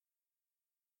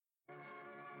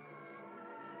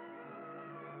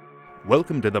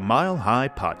Welcome to the Mile High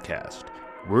Podcast.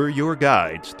 We're your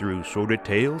guides through sordid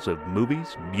tales of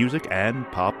movies, music, and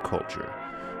pop culture.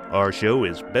 Our show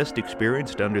is best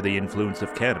experienced under the influence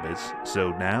of cannabis, so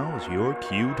now is your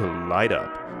cue to light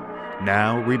up.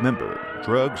 Now remember,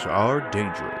 drugs are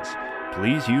dangerous.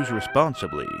 Please use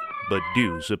responsibly, but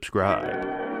do subscribe.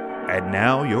 And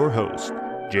now your hosts,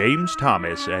 James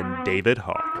Thomas and David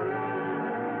Hawk.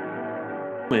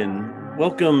 And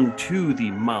welcome to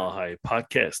the Mile High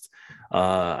Podcast.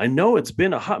 I know it's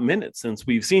been a hot minute since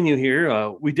we've seen you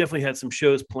here. We definitely had some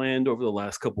shows planned over the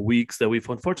last couple weeks that we've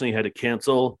unfortunately had to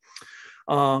cancel,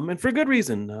 and for good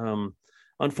reason.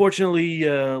 Unfortunately,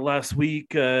 last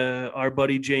week, our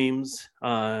buddy James,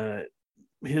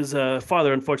 his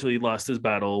father unfortunately lost his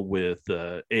battle with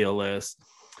ALS.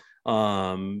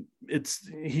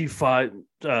 He fought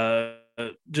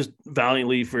just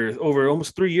valiantly for over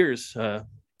almost 3 years.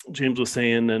 James was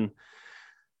saying, and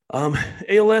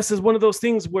ALS is one of those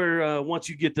things where once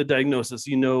you get the diagnosis,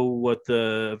 you know what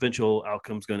the eventual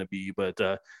outcome is going to be. But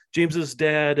James's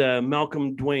dad,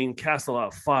 Malcolm Dwayne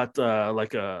Castleoff, fought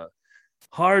like a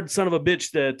hard son of a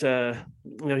bitch that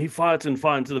he fought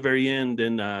to the very end.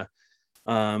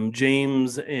 And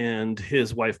James and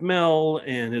his wife Mel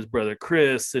and his brother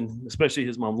Chris, and especially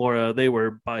his mom Laura, they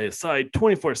were by his side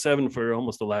 24/7 for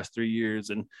almost the last 3 years,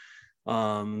 and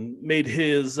made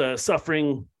his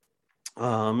suffering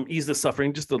ease the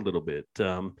suffering just a little bit.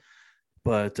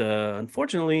 But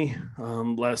unfortunately,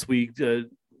 last week,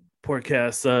 poor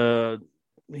Cass,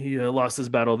 he lost his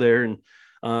battle there. And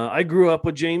I grew up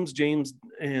with James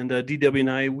and DW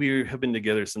and I, we have been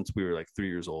together since we were like 3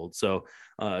 years old. So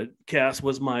Cass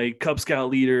was my Cub Scout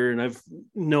leader, and I've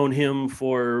known him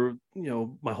for,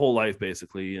 my whole life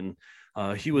basically. And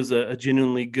he was a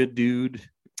genuinely good dude.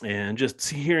 And just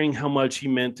hearing how much he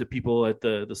meant to people at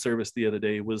the service the other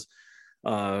day was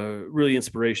really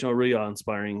inspirational, really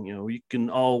awe-inspiring. We can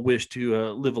all wish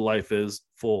to live a life as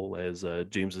full as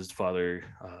James's father,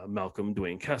 Malcolm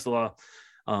Dwayne Castleoff.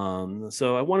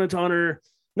 So I wanted to honor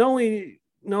not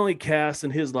only Cass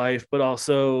and his life, but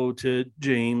also to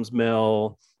James,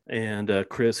 Mel, and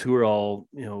Chris, who are all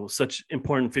such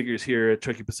important figures here at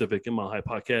Truckee Pacific and Mile High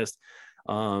Podcast.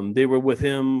 They were with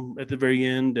him at the very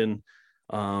end, and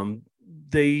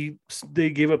they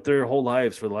gave up their whole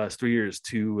lives for the last 3 years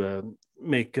to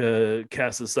make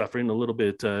Cass's suffering a little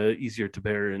bit easier to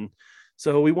bear. And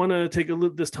so we want to take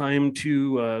this time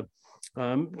to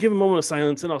give a moment of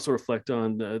silence and also reflect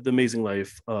on the amazing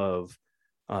life of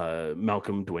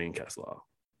Malcolm Dwayne Castleoff.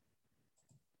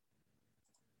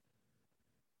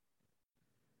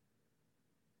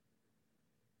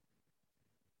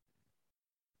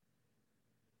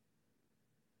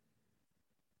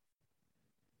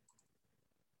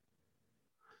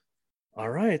 All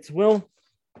right. Well,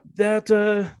 that's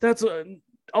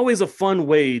always a fun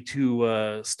way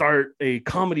to start a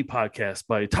comedy podcast,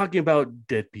 by talking about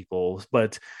dead people.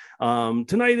 But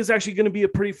tonight is actually going to be a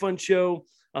pretty fun show.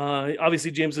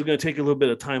 Obviously, James is going to take a little bit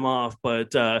of time off,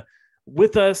 but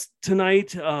with us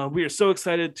tonight, we are so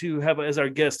excited to have as our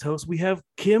guest host, we have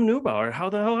Kim Neubauer. How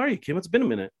the hell are you, Kim? It's been a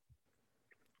minute.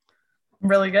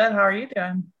 Really good. How are you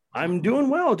doing? I'm doing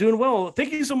well.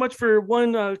 Thank you so much for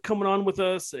coming on with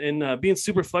us and being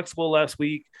super flexible last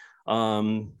week.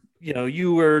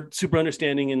 You were super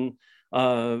understanding and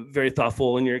very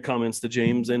thoughtful in your comments to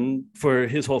James and for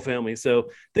his whole family. So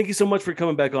thank you so much for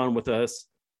coming back on with us.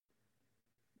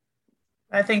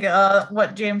 I think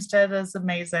what James did is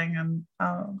amazing, and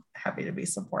I'm happy to be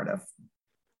supportive.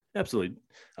 Absolutely.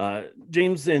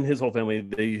 James and his whole family,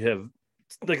 they have,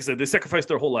 like I said, they sacrificed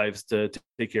their whole lives to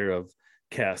take care of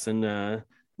Cass, and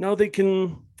now they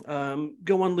can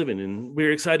go on living. And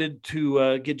we're excited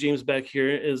to get James back here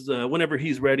as whenever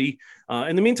he's ready.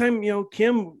 In the meantime,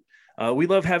 Kim, we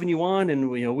love having you on, and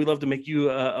we love to make you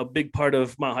a big part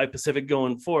of Mile High Pacific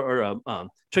going forward, or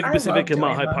Truckee Pacific and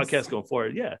Mile High Podcast going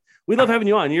forward. Yeah, we love having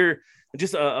you on. You're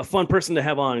just a fun person to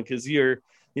have on because you're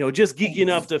just geeky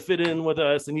enough to fit in with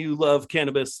us, and you love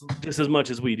cannabis just as much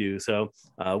as we do. So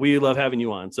we love having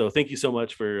you on. So thank you so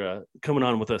much for coming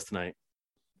on with us tonight.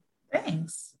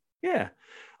 Thanks. Yeah.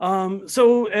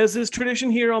 So as is tradition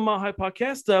here on Mile High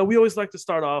Podcast, we always like to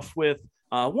start off with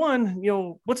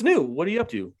what's new? What are you up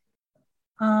to?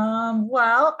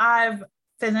 Well, I've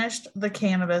finished the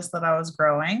cannabis that I was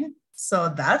growing, so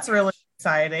that's really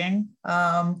exciting.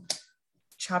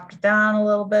 Chopped it down a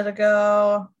little bit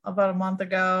ago, about a month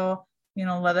ago,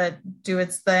 let it do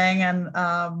its thing,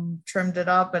 and trimmed it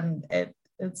up, and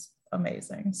it's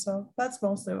amazing. So that's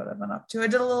mostly what I've been up to. I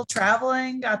did a little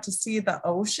traveling, got to see the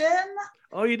ocean.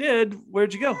 Oh, you did?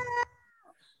 Where'd you go?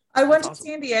 I went That's to awesome.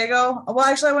 San Diego. Well,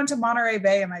 actually, I went to Monterey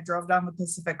Bay and I drove down the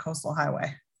Pacific Coastal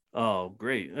Highway. Oh,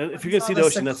 great. If I you're gonna saw see the the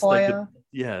ocean, that's like Sequoia.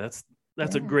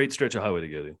 that's a Yeah, great stretch of highway to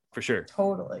go to, for sure.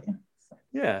 totally.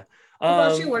 Yeah. What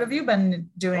about you? What have you been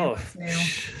doing? Oh, That's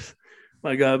new?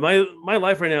 my God, my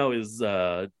life right now is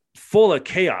full of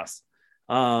chaos.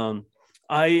 I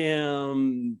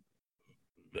am.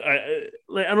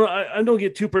 I don't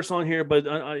get too personal in here, but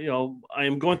I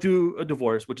am going through a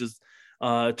divorce, which is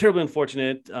terribly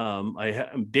unfortunate.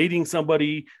 I'm dating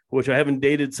somebody, which I haven't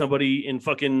dated somebody in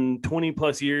fucking 20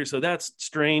 plus years, so that's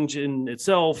strange in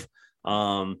itself.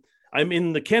 I'm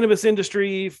in the cannabis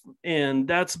industry, and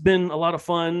that's been a lot of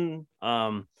fun.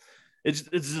 It's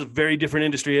just a very different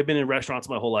industry. I've been in restaurants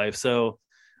my whole life, so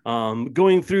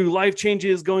going through life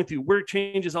changes, going through work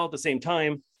changes all at the same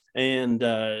time, and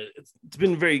it's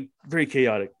been very, very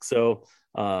chaotic. So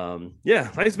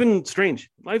yeah, life's been strange.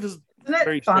 Life is Isn't it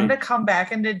very fun strange. to come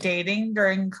back into dating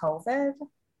during COVID?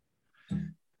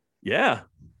 Yeah,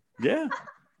 yeah,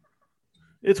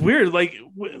 it's weird. Like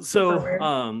so, Super weird.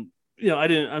 I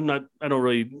don't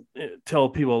really tell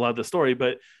people a lot of the story,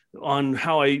 but on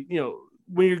how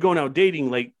when you're going out dating,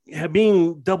 like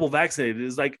being double vaccinated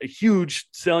is like a huge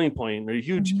selling point or a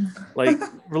huge like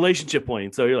relationship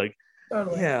point. So you're like,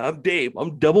 Totally. yeah, I'm Dave.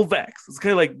 I'm double vax. It's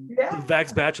kind of like Yeah.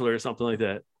 Vax Bachelor or something like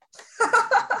that.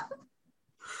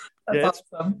 That's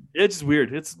Yeah, awesome. It's just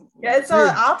weird. It's Yeah, it's weird.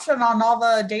 an option on all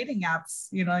the dating apps.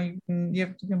 You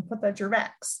can put that you're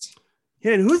vaxxed.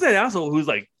 Yeah, and who's that asshole who's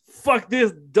like, fuck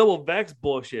this double vax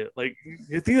bullshit? Like,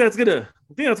 you think that's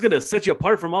gonna set you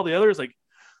apart from all the others? Like,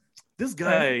 this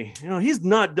guy, he's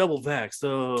not double vax,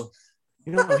 so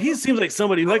he seems like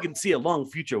somebody who I can see a long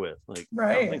future with. Like, I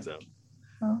Right. don't think so.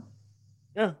 Well,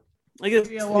 Yeah, I guess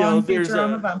maybe a long there's future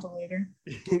on the ventilator.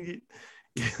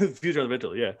 future on the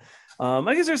ventilator. Yeah,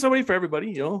 I guess there's somebody for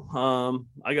everybody.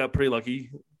 I got pretty lucky,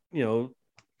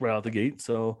 right out the gate.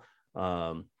 So,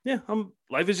 yeah,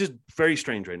 life is just very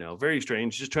strange right now. Very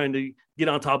strange. Just trying to get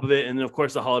on top of it, and then of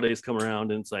course the holidays come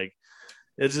around, and it's like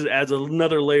it just adds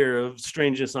another layer of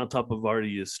strangeness on top of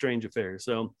already a strange affair.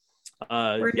 So,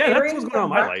 yeah, that's what's going on in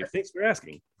my life. Thanks for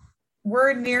asking.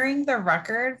 We're nearing the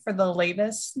record for the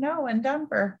latest snow in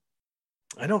Denver.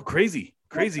 I know, crazy.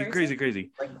 Like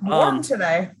warm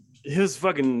today.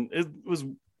 It was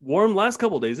warm last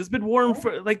couple of days. It's been warm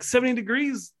for like 70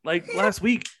 degrees like last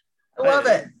week. I love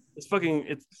it.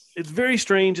 It's very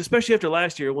strange, especially after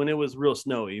last year when it was real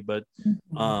snowy. But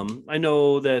I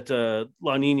know that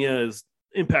La Nina is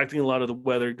impacting a lot of the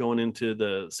weather going into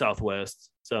the Southwest.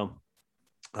 So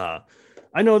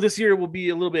I know this year will be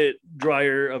a little bit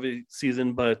drier of a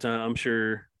season, but I'm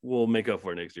sure we'll make up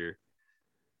for it next year.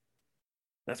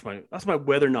 That's my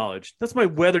weather knowledge. That's my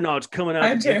weather knowledge coming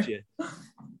out to get you.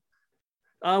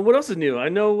 What else is new? I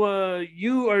know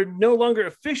you are no longer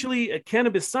officially a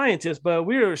cannabis scientist, but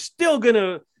we are still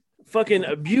gonna fucking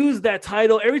abuse that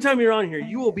title. Every time you're on here,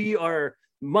 you will be our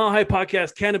Mile High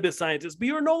Podcast cannabis scientist, but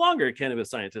you are no longer a cannabis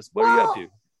scientist. What are you up to?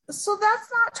 So that's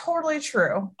not totally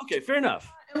true. Okay, fair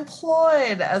enough.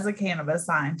 Employed as a cannabis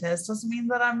scientist doesn't mean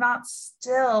that I'm not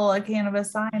still a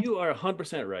cannabis scientist. You are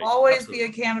 100% right. Always Absolutely.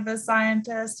 be a cannabis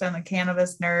scientist and a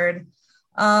cannabis nerd.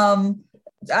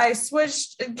 I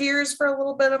switched gears for a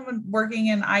little bit. I'm working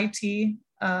in IT,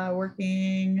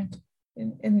 working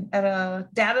at a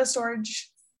data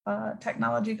storage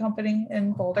technology company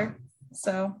in Boulder.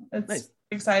 So it's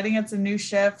exciting. It's a new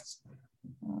shift.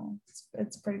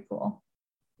 It's pretty cool.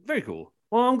 Very cool.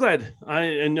 Well, I'm glad.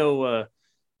 I know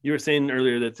you were saying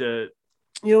earlier that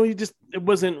it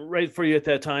wasn't right for you at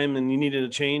that time, and you needed a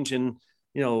change. And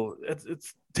it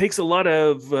takes a lot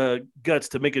of guts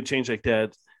to make a change like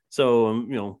that. So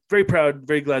I'm very proud,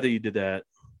 very glad that you did that.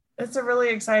 It's a really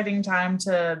exciting time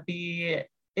to be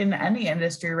in any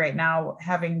industry right now,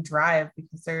 having drive,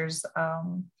 because there's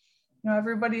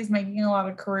everybody's making a lot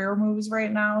of career moves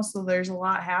right now, so there's a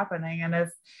lot happening, and if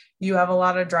you have a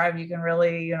lot of drive, you can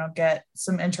really get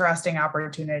some interesting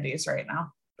opportunities right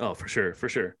now. Oh, for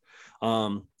sure.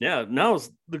 Yeah, now is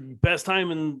the best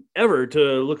time ever to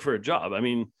look for a job. I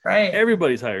mean, right,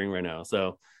 everybody's hiring right now.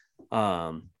 So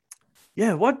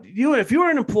yeah, if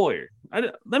you're an employer,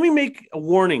 let me make a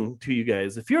warning to you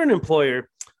guys. If you're an employer,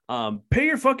 pay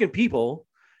your fucking people,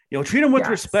 treat them with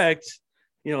respect,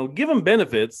 give them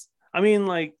benefits. I mean,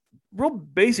 like real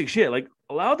basic shit, like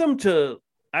allow them to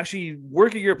actually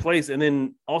work at your place and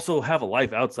then also have a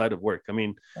life outside of work. I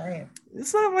mean, right.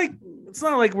 It's not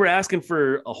like we're asking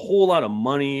for a whole lot of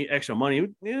extra money.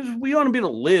 We want to be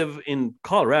able to live in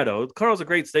Colorado. Colorado's a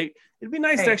great state. It'd be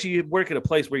nice to actually work at a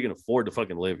place where you can afford to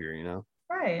fucking live here,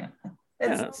 Right.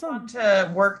 It's fun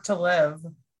to work to live.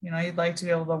 You'd like to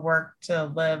be able to work, to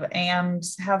live, and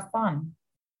have fun.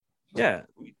 Yeah,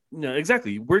 no,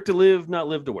 exactly. Work to live, not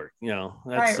live to work.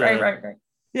 That's Right.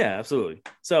 Yeah, absolutely.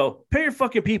 So pay your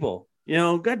fucking people.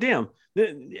 Goddamn.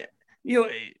 These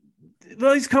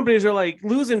companies are like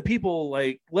losing people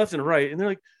like left and right, and they're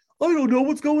like, I don't know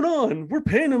what's going on. We're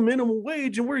paying them minimum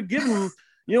wage, and we're giving them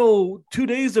 2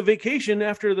 days of vacation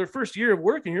after their first year of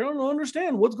working. You don't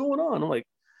understand what's going on. I'm like,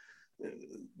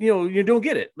 you don't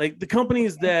get it. Like the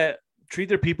companies that treat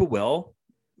their people well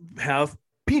have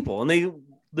people, and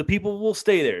the people will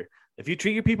stay there. If you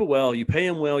treat your people well, you pay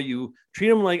them well, you treat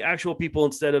them like actual people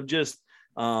instead of just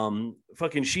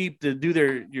fucking sheep to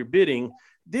do your bidding,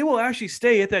 they will actually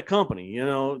stay at that company.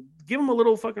 Give them a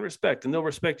little fucking respect and they'll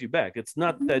respect you back. It's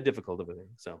not that difficult of a thing.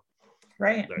 So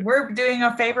right. We're doing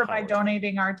a favor by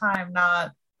donating our time,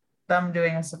 not them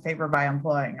doing us a favor by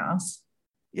employing us.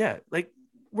 Yeah, like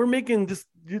we're making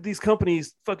these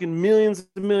companies fucking millions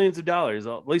and millions of dollars.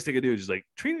 The least they could do is just like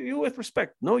treat you with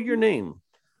respect, know your name,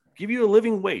 give you a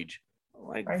living wage,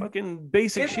 like fucking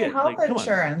basic shit. Health like,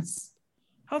 insurance.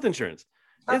 Health insurance.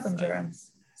 Health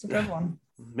insurance. It's a good one.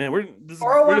 Man, we're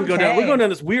going down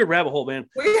this weird rabbit hole, man.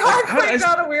 We are going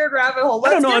down a weird rabbit hole.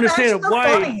 I don't understand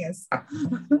why.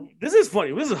 This is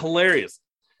funny. This is hilarious.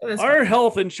 Our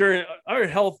health insurance, our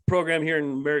health program here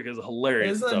in America is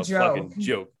hilarious. It's a fucking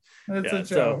joke. It's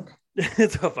a joke.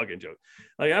 It's a fucking joke.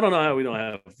 Like, I don't know how we don't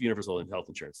have universal health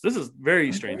insurance. This is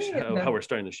very strange how we're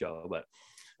starting the show, but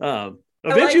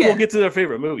eventually we'll get to our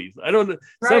favorite movies. I'm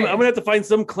gonna have to find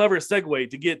some clever segue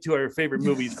to get to our favorite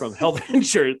movies from health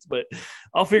insurance, but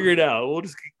I'll figure it out. One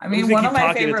of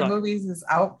my favorite movies is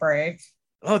Outbreak.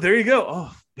 Oh, there you go.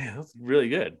 Oh man, that's really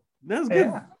good. That was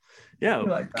good. Yeah.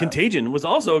 Like Contagion was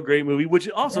also a great movie, which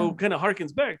also kind of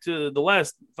harkens back to the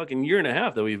last fucking year and a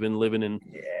half that we've been living in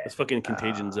this fucking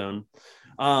contagion zone.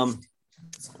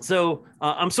 So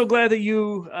I'm so glad that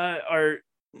you are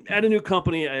at a new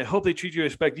company. I hope they treat you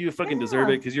with respect. You fucking deserve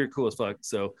it because you're cool as fuck.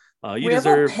 So you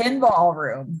deserve a pinball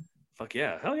room. Fuck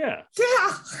yeah. Hell yeah.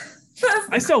 Yeah.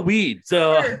 I sell weed.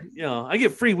 So, I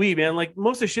get free weed, man. Like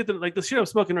most of the shit the shit I'm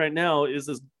smoking right now is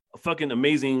this fucking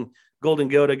amazing golden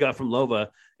goat I got from Lova.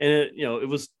 And it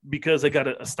was because I got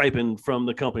a stipend from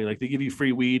the company. Like they give you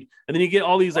free weed and then you get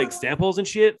all these like samples and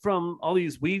shit from all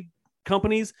these weed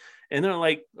companies. And they're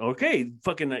like, okay,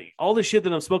 fucking all this shit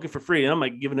that I'm smoking for free. And I'm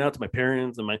like giving it out to my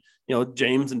parents and my,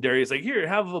 James and Darius, like, here,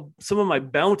 have some of my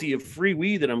bounty of free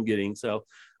weed that I'm getting. So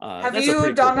have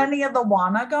you done any of the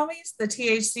Wana gummies, the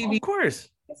THCV? Of course.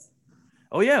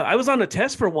 Oh yeah. I was on a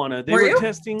test for Wana. They were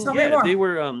testing. They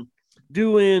were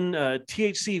doing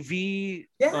THCV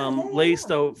laced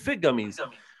fit gummies.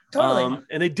 Totally.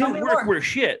 And they didn't work for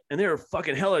shit. And they were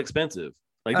fucking hella expensive.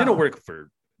 Like they don't work for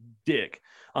dick.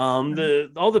 All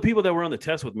the people that were on the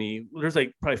test with me, there's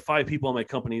like probably 5 people in my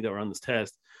company that were on this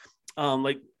test.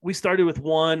 Like we started with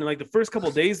one, and like the first couple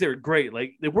of days they were great.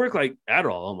 Like they work like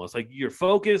Adderall almost. Like you're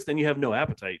focused and you have no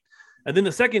appetite. And then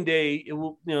the second day it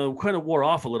will kind of wore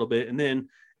off a little bit. And then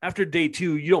after day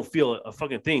 2, you don't feel a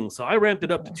fucking thing. So I ramped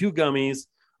it up to 2 gummies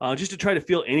just to try to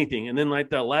feel anything. And then like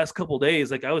the last couple of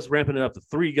days, like I was ramping it up to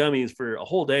 3 gummies for a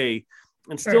whole day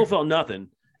and still felt nothing.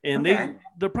 And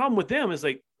the problem with them is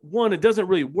like, one, it doesn't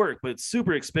really work, but it's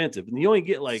super expensive. And you only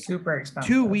get like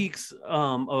 2 weeks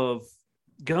of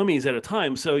gummies at a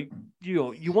time. So,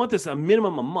 you want this a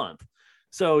minimum a month.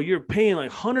 So you're paying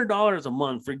like $100 a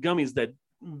month for gummies that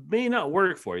may not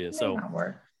work for you. So not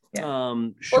work. Yeah.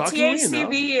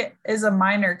 THCV is a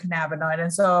minor cannabinoid.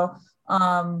 And so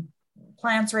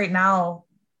plants right now,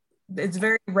 it's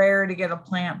very rare to get a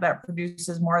plant that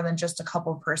produces more than just a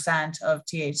couple % of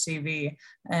THCV.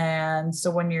 And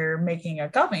so when you're making a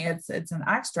gummy, it's an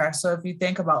extract. So if you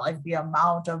think about like the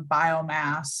amount of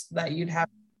biomass that you'd have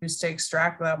to use to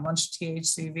extract that much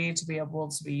THCV to be able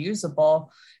to be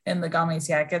usable in the gummies,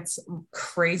 it gets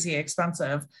crazy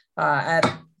expensive. At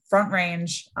Front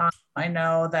Range, I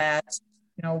know that,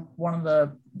 one of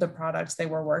the products they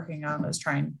were working on is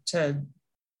trying to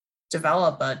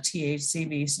develop a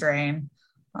THCV strain.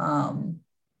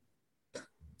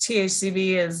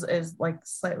 THCV is like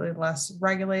slightly less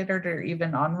regulated or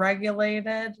even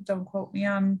unregulated. Don't quote me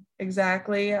on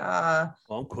exactly. Well,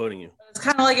 I'm quoting you. It's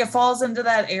kind of like it falls into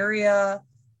that area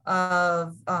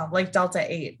of like Delta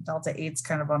 8. Delta 8's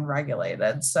kind of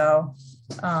unregulated. So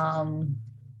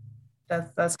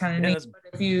that's kind of neat. But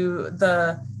if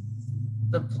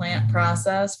the plant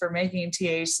process for making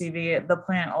THCV, the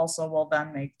plant also will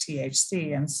then make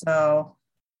THC. And so,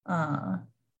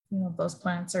 those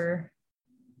plants are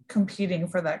competing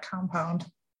for that compound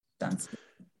density.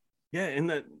 Yeah.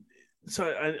 And So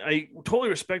I totally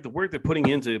respect the work they're putting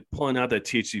into pulling out that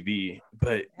THCV,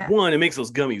 but Yeah. one, it makes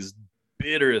those gummies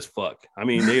bitter as fuck. I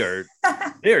mean, they are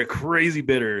crazy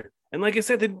bitter. And like I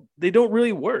said, they don't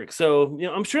really work. So,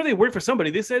 I'm sure they work for somebody.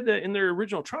 They said that in their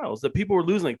original trials that people were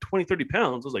losing like 20, 30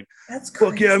 pounds. I was like, That's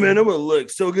crazy. fuck yeah, man, I'm going to look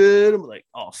so good. I'm like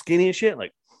all skinny and shit.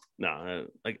 Like, nah,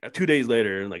 like 2 days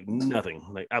later, like nothing.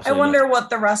 Like I absolutely wonder nothing. what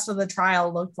the rest of the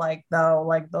trial looked like, though.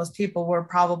 Like those people were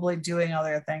probably doing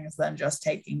other things than just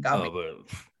taking gummies. Oh,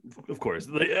 but of course,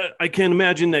 I can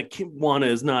imagine that Wana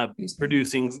is not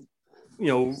producing,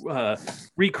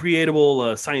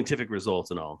 recreatable scientific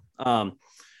results and all.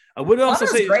 I would also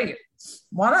Wana's say great.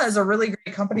 Wana is a really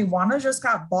great company. Wana just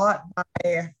got bought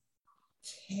by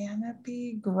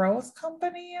Canopy Growth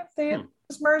Company, if they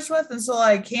just merged with. And so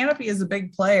like Canopy is a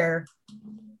big player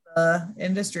in the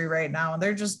industry right now, and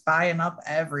they're just buying up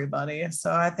everybody.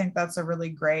 So I think that's a really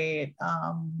great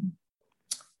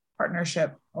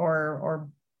partnership or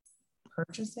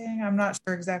purchasing. I'm not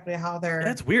sure exactly how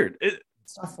that's weird.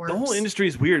 Stuff works. The whole industry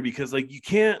is weird because like you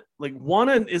can't, like,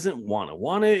 Wana isn't Wana.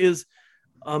 Wana is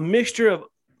a mixture of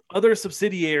other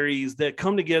subsidiaries that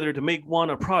come together to make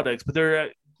Wana products,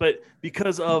 but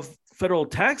because of federal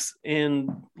tax and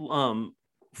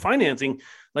financing,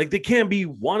 like they can't be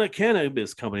Wana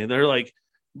Cannabis Company. They're like,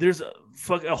 there's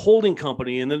a holding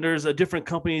company, and then there's a different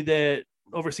company that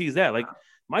oversees that. Like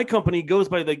my company goes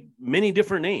by like many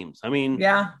different names. I mean,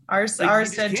 yeah, ours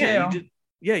did too.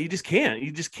 You just can't.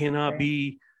 You just cannot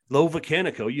be Low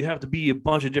Volcanico. You have to be a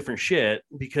bunch of different shit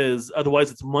because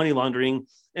otherwise it's money laundering.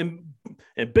 And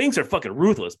banks are fucking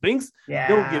ruthless. Banks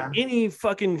don't give any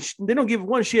fucking. They don't give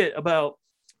one shit about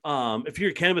if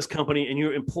you're a cannabis company and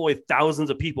you employ thousands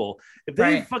of people. If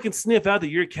they fucking sniff out that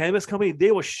you're a cannabis company,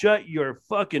 they will shut your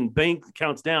fucking bank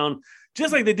accounts down,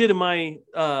 just like they did in my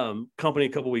company a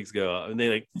couple weeks ago. And they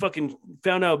like fucking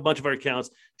found out a bunch of our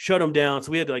accounts, shut them down.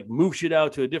 So we had to like move shit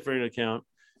out to a different account.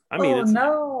 I mean,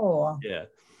 yeah.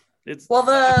 I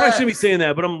probably shouldn't be saying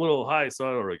that, but I'm a little high, so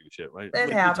I don't really give a shit. Right?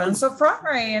 It happens. So Front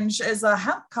Range is a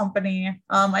hemp company.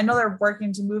 I know they're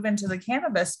working to move into the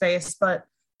cannabis space, but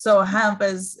so hemp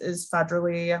is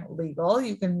federally legal.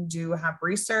 You can do hemp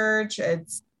research. You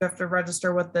have to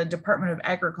register with the Department of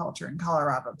Agriculture in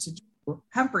Colorado to do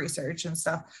hemp research and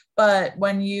stuff. But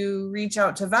when you reach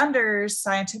out to vendors,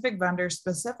 scientific vendors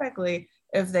specifically,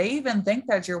 if they even think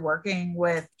that you're working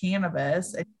with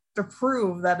cannabis, to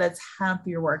prove that it's hemp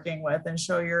you're working with and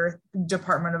show your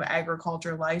Department of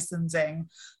Agriculture licensing,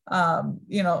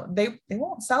 they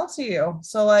won't sell to you.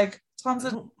 So like tons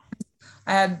of,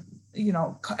 I had,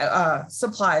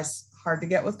 supplies hard to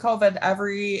get with COVID.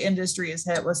 Every industry is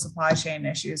hit with supply chain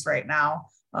issues right now.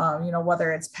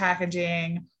 Whether it's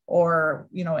packaging or,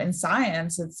 in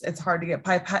science, it's hard to get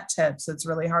pipette tips. It's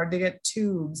really hard to get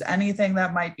tubes. Anything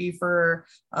that might be for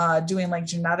doing like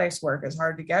genetics work is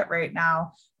hard to get right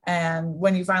now. And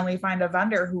when you finally find a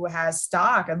vendor who has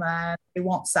stock and then they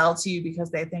won't sell to you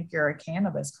because they think you're a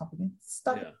cannabis company,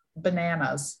 stuff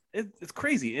bananas. It's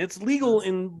crazy. It's legal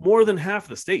in more than half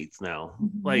the states now.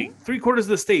 Mm-hmm. Like 3/4 of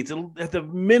the states, at the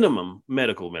minimum,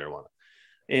 medical marijuana.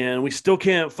 And we still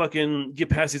can't fucking get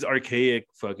past these archaic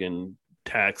fucking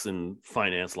tax and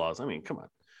finance laws. I mean, come on.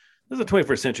 This is the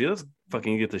 21st century. Let's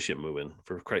fucking get this shit moving,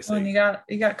 for Christ's sake. And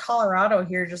you got Colorado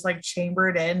here just like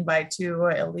chambered in by 2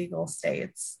 illegal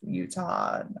states,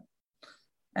 Utah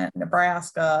and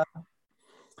Nebraska.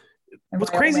 And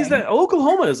what's crazy is that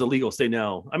Oklahoma is a legal state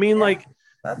now. I mean,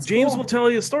 James will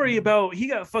tell you a story about he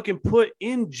got fucking put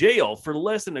in jail for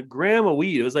less than a gram of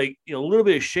weed. It was like, a little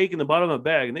bit of shake in the bottom of a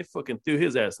bag, and they fucking threw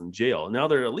his ass in jail. Now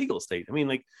they're a legal state. I mean,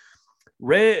 like,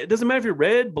 red, it doesn't matter if you're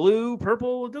red, blue,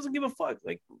 purple, it doesn't give a fuck.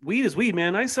 Like, weed is weed,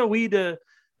 man. I sell weed to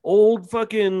old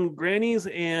fucking grannies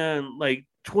and like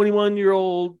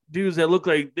 21-year-old dudes that look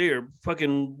like they're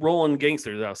fucking rolling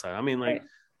gangsters outside. I mean, like,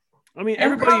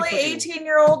 everybody, probably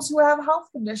 18-year-olds who have health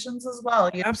conditions as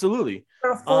well. Absolutely.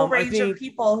 A full range of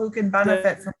people who can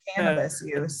benefit from cannabis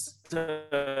use.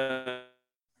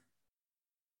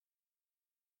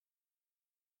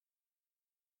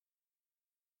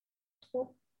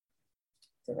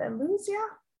 Did I lose you?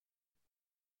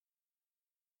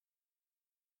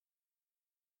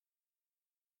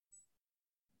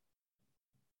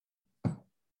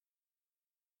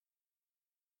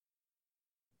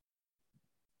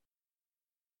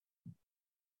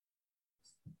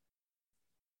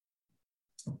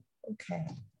 Okay.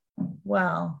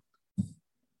 Well,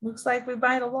 looks like we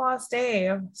might have lost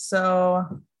Dave.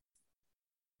 So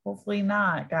hopefully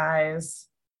not, guys.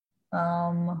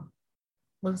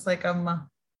 Looks like I'm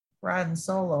riding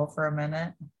solo for a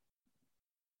minute.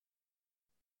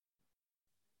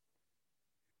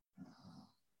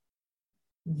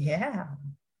 Yeah.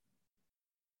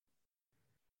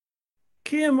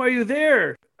 Kim, are you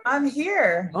there? I'm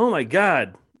here. Oh my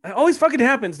God. It always fucking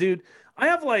happens, dude. I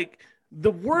have like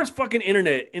the worst fucking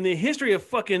internet in the history of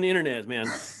fucking internet, man.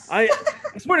 I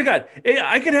swear to God,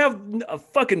 I could have a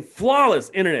fucking flawless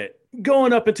internet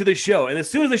going up into the show. And as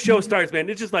soon as the show starts, man,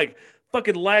 it's just like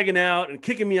fucking lagging out and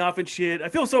kicking me off and shit. I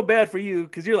feel so bad for you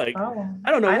because you're like, I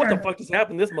don't know what the fuck just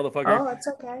happened to this motherfucker. Oh, it's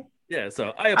okay. Yeah,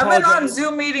 so I I've apologize. been on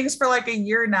Zoom meetings for like a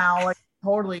year now, like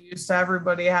totally used to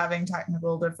everybody having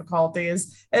technical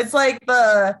difficulties. It's like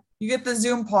you get the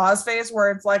Zoom pause face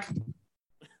where it's like,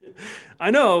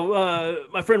 I know.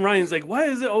 My friend Ryan's like, why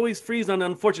does it always freeze on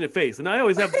an unfortunate face? And I'm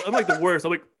like the worst.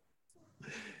 I'm like,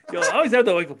 I always have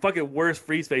the fucking worst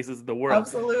freeze faces in the world.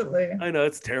 Absolutely. I know,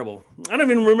 it's terrible. I don't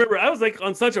even remember. I was like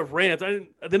on such a rant.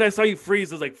 Then I saw you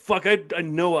freeze. I was like, fuck, I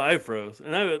know I froze.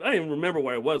 And I don't even remember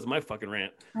where I was in my fucking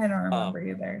rant. I don't remember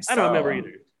either. I don't remember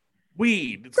either.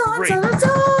 Weed. It's great.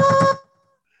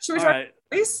 Should we try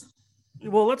please?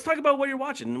 Well, let's talk about what you're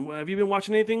watching. Have you been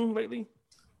watching anything lately?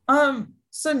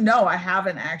 So no, I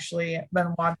haven't actually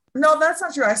been watching. No, that's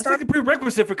not true. I started like a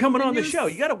prerequisite for coming on the show.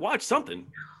 You got to watch something.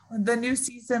 The new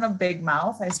season of Big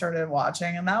Mouth I started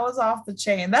watching, and that was off the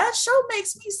chain. That show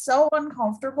makes me so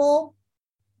uncomfortable.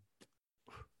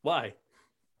 Why?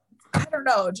 I don't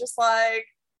know. Just like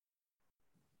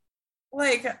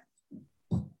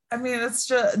I mean, it's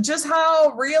just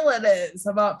how real it is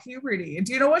about puberty.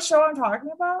 Do you know what show I'm talking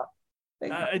about?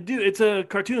 I do. It's a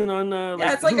cartoon on.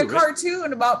 It's like a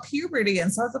cartoon about puberty,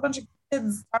 and so it's a bunch of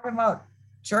kids talking about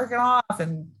jerking off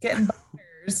and getting boners.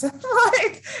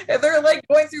 Like they're like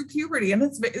going through puberty, and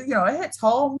it's it hits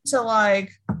home to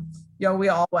like, we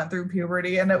all went through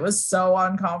puberty, and it was so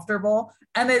uncomfortable.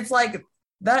 And it's like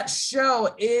that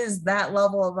show is that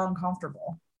level of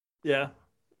uncomfortable. Yeah,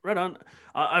 right on.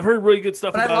 I've heard really good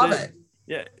stuff about I love it.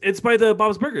 Yeah, it's by the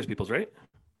Bob's Burgers peoples, right?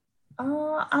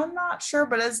 I'm not sure,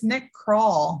 but it's Nick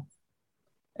Kroll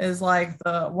is like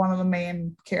one of the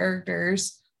main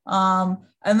characters. And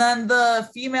then the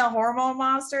female hormone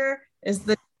monster is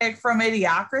the chick from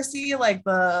Idiocracy, like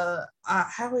I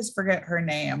always forget her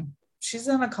name. She's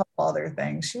in a couple other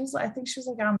things. I think she was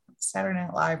like on Saturday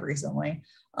Night Live recently.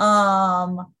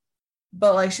 But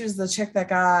like she was the chick that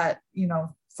got,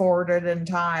 forwarded in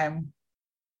time.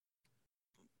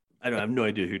 I have no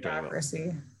idea who you're talking about.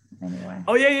 Anyway.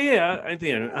 Oh yeah. I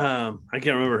think I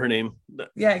can't remember her name.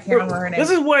 Yeah, I can't remember her name. This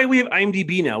is why we have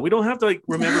IMDb now. We don't have to like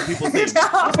remember people's names.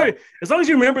 As long as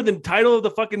you remember the title of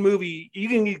the fucking movie, you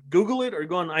can Google it or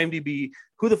go on IMDb.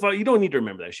 Who the fuck? You don't need to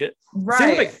remember that shit. Right. Same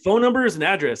with like phone numbers and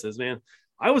addresses, man.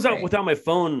 I was out without my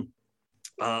phone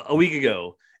a week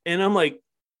ago, and I'm like,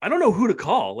 I don't know who to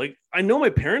call. Like, I know my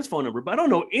parents' phone number, but I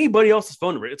don't know anybody else's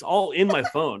phone number. It's all in my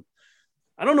phone.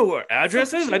 I don't know what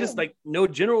address is. I just like know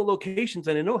general locations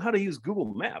and I know how to use Google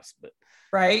Maps. But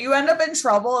right, you end up in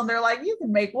trouble, and they're like, "You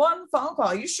can make one phone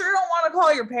call." You sure don't want to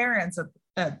call your parents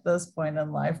at this point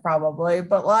in life, probably,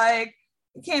 but like,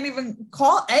 you can't even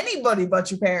call anybody but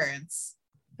your parents.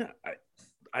 Yeah,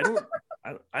 I don't.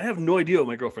 I have no idea what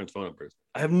my girlfriend's phone number is.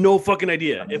 I have no fucking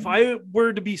idea. If I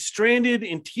were to be stranded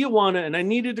in Tijuana and I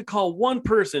needed to call one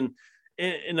person.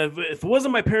 And if it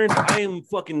wasn't my parents, I am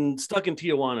fucking stuck in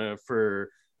Tijuana for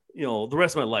the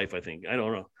rest of my life. I think. I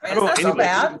don't know. I don't know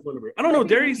anybody's phone number. I don't know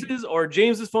Darius's or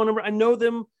James's phone number. I know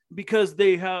them because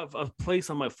they have a place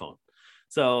on my phone.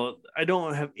 So I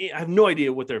have no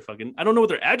idea what their fucking. I don't know what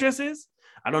their address is.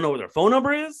 I don't know what their phone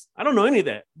number is. I don't know any of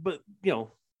that. But I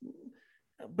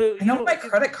know my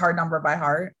credit card number by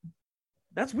heart.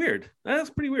 That's weird. That's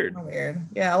pretty weird. Weird.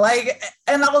 Yeah. Like,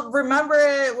 and I'll remember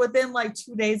it within like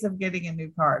 2 days of getting a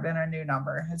new card and a new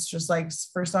number. It's just like,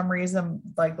 for some reason,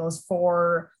 like those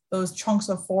chunks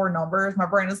of 4 numbers, my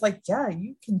brain is like, yeah,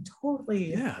 you can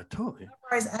totally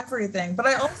memorize everything. But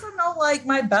I also know like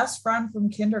my best friend from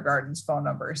kindergarten's phone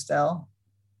number still.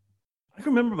 I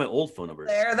can remember my old phone number.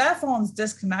 That phone's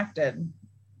disconnected.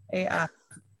 Yeah.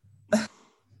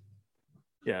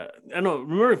 Yeah, I know.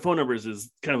 Remembering phone numbers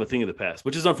is kind of a thing of the past,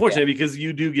 which is unfortunate because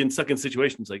you do get stuck in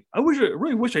situations like, I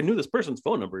really wish I knew this person's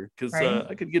phone number because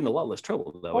I could get in a lot less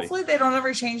trouble that way. Hopefully they don't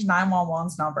ever change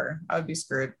 911's number. I would be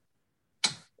screwed.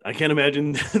 I can't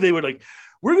imagine they would like,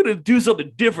 we're going to do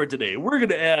something different today. We're going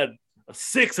to add a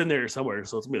 6 in there somewhere.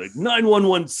 So it's going to be like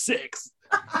 9116.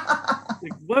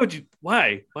 Like, why would you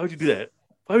do that?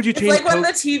 Why would you change? It's like when the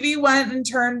TV went and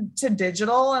turned to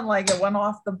digital and like it went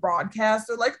off the broadcast.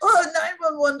 They're like,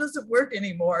 911 doesn't work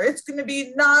anymore. It's going to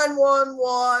be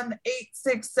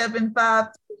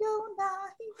 911-8675.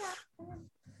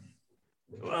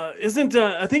 Isn't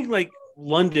I think like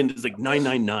London is like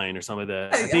 999 or something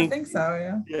like that. I think so.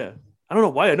 Yeah. Yeah. I don't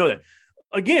know why I know that.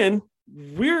 Again,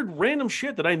 weird random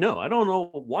shit that I know. I don't know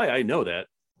why I know that.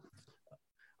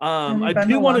 I been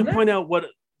do to want to London? point out what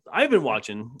I've been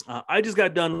watching. I just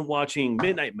got done watching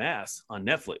Midnight Mass on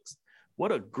Netflix.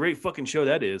 What a great fucking show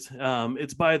that is.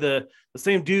 It's by the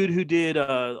same dude who did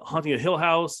Haunting of Hill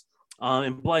House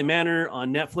and Bly Manor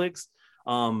on Netflix.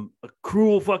 A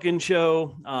cruel fucking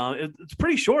show. It's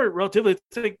pretty short, relatively.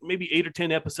 It's like maybe 8 or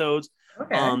 10 episodes.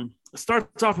 Okay. It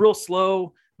starts off real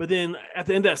slow, but then at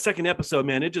the end of that second episode,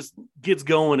 man, it just gets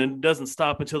going and doesn't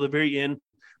stop until the very end.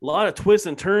 A lot of twists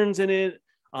and turns in it.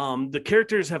 The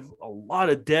characters have a lot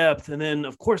of depth, and then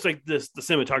of course, like the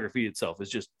cinematography itself is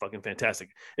just fucking fantastic.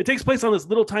 It takes place on this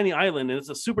little tiny island, and it's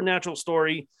a supernatural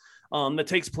story that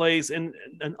takes place, and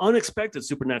an unexpected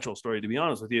supernatural story, to be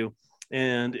honest with you.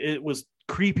 And it was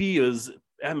creepy, it was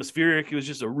atmospheric, it was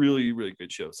just a really, really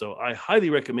good show. So I highly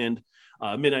recommend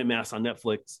Midnight Mass on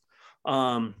Netflix.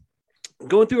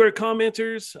 Going through our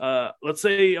commenters, let's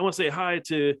say I want to say hi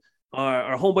to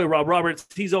our homeboy Rob Roberts.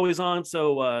 He's always on,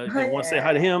 so I want to say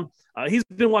hi to him. He's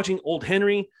been watching Old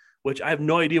Henry, which I have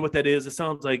no idea what that is. It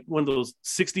sounds like one of those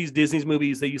 60s Disney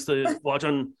movies they used to watch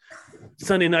on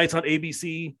Sunday nights on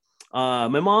ABC. My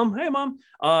mom, hey mom,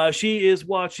 she is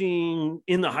watching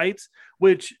In the Heights,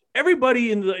 which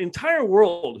everybody in the entire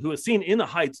world who has seen In the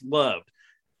Heights loved,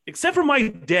 except for my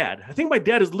dad. I think my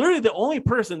dad is literally the only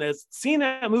person that's seen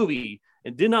that movie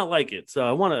and did not like it. So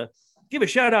I want to give a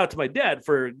shout out to my dad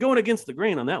for going against the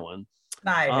grain on that one.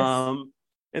 Nice.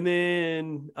 And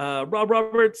then Rob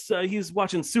Roberts, he's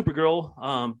watching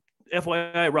Supergirl.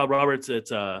 FYI, Rob Roberts,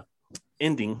 it's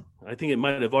ending. I think it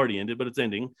might have already ended, but it's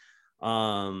ending.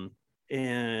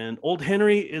 And Old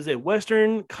Henry is a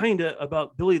Western kind of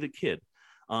about Billy the Kid.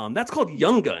 That's called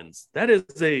Young Guns.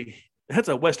 That's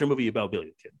a Western movie about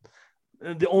Billy the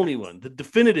Kid. The only one, the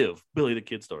definitive Billy the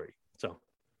Kid story. So,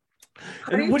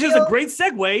 which is a great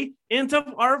segue into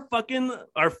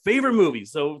our favorite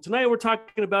movies. So tonight we're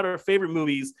talking about our favorite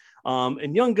movies.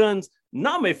 And Young Guns,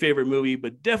 not my favorite movie,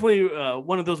 but definitely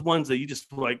one of those ones that you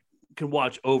just like can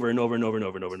watch over and over and over and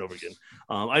over and over and over again.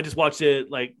 I just watched it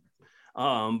like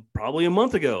probably a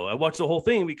month ago. I watched the whole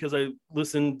thing because I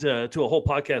listened to a whole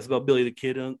podcast about Billy the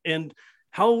Kid and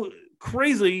how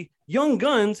crazy Young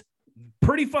Guns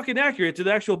pretty fucking accurate to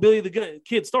the actual Billy the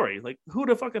Kid story. Like who'd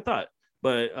have fucking thought?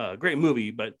 But great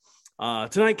movie. But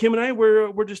tonight, Kim and I,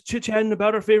 we're just chit-chatting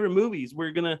about our favorite movies.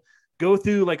 We're gonna go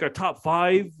through like our top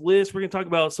 5 list. We're gonna talk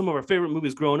about some of our favorite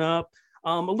movies growing up.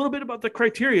 A little bit about the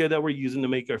criteria that we're using to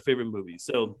make our favorite movies.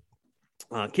 So,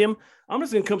 Kim, I'm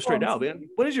just gonna come straight out, man.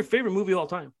 What is your favorite movie of all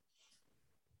time?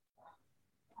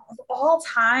 Of all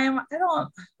time,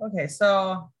 okay,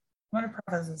 so I'm gonna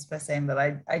preface this by saying that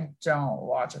I don't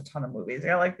watch a ton of movies. I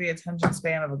got like the attention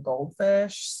span of a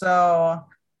goldfish. So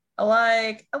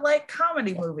I like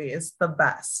comedy movies the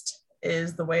best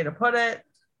is the way to put it.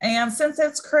 And since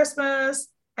it's Christmas,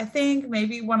 I think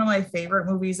maybe one of my favorite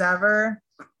movies ever.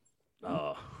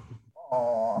 Yeah.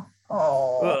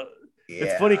 Yeah.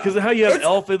 It's funny because how you have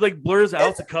Elf, it like blurs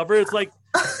out the cover. It's like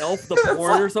Elf the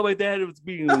porn or something like that. It was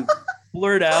being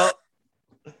blurred out.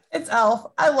 It's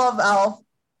Elf. I love Elf.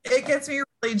 It gets me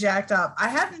really jacked up. I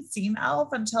hadn't seen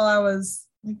Elf until I was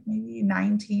like maybe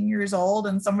 19 years old,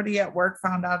 and somebody at work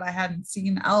found out I hadn't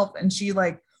seen Elf, and she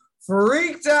like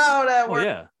freaked out at work.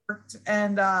 Yeah.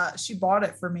 And she bought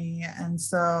it for me, and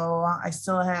so I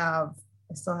still have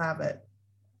it.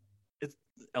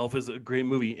 Elf is a great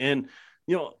movie, and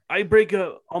you know I break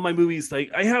up all my movies.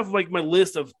 Like I have like my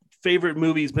list of favorite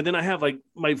movies, but then I have like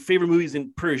my favorite movies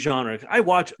in per genre. I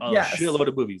watch a shitload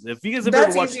of movies. If you guys have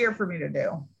ever watched, easier for me to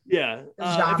do. Yeah,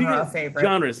 Genre favorite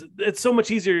genres. It's so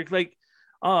much easier. Like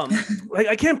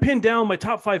I can't pin down my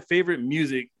top 5 favorite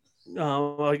music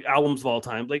like albums of all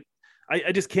time. Like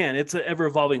I just can't. It's an ever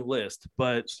evolving list.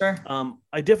 But sure.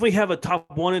 I definitely have a top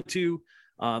 1 and 2.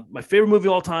 My favorite movie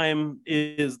of all time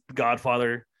is The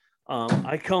Godfather.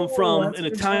 I come from an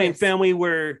Italian family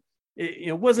where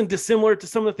it wasn't dissimilar to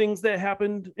some of the things that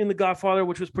happened in The Godfather,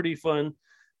 which was pretty fun.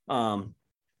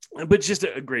 But just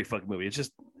a great fucking movie. It's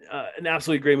just an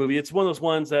absolutely great movie. It's one of those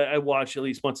ones that I watch at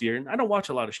least once a year, and I don't watch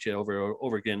a lot of shit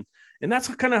over again. And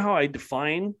that's kind of how I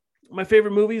define my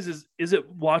favorite movies is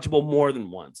it watchable more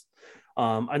than once?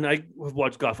 And I have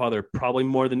watched Godfather probably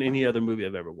more than any other movie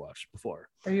I've ever watched before.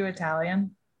 Are you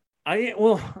Italian? I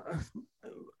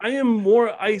am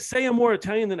more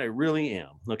Italian than I really am.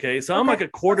 Okay. So I'm like a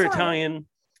quarter Italian.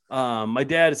 My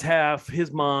dad is half,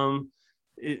 his mom,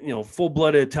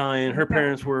 full-blooded Italian. Her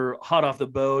parents were hot off the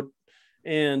boat.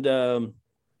 And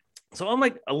so I'm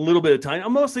like a little bit Italian.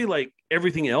 I'm mostly like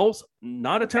everything else,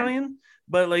 not Italian,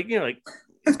 but like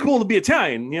it's cool to be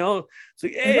Italian, So,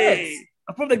 hey,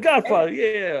 I'm from The Godfather.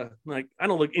 Yeah. Like, I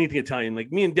don't look anything Italian.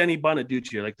 Like, me and Denny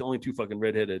Bonaducci are like the only two fucking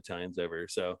redheaded Italians ever.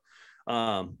 So,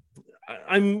 I'm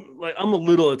a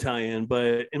little Italian,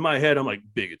 but in my head, I'm like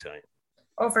big Italian.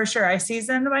 Oh, for sure. I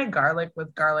seasoned my garlic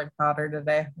with garlic powder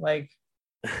today. Like,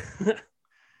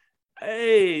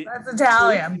 hey, that's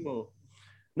Italian.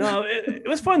 No, it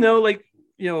was fun though. Like,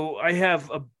 I have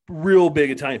a real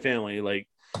big Italian family. Like,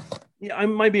 yeah, I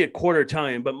might be a quarter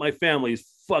Italian, but my family is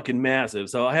fucking massive.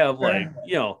 So I have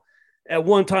at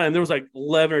one time there was like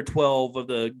 11 or 12 of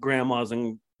the grandmas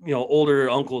and older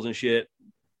uncles and shit.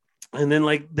 And then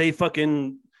like they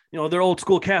fucking they're old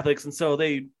school Catholics, and so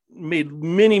they made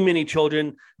many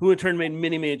children, who in turn made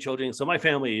many children. So my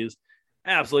family is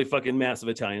absolutely fucking massive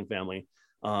Italian family.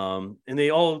 And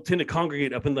they all tend to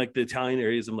congregate up in like the Italian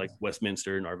areas of like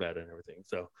Westminster and Arvada and everything.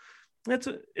 So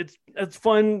it's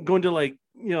fun going to like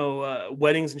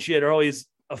weddings and shit are always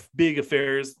big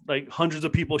affairs. Like hundreds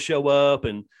of people show up,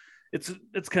 and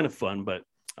it's kind of fun. But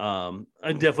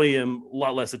I definitely am a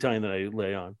lot less Italian than I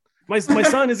lay on. My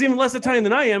son is even less Italian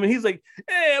than I am, and he's like,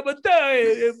 "Hey, I'm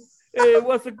Italian. Hey,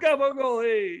 what's the go?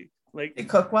 Hey." Like, you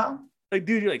cook well? Like,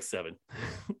 dude, you're like 7.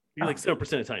 You're like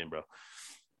 7% Italian, bro.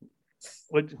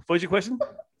 What was your question?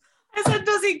 I said,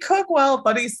 does he cook well?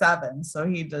 But he's 7, so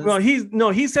he does. Well, he's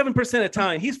 7%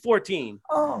 Italian. He's 14.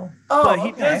 Oh, but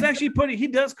he does actually he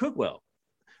does cook well.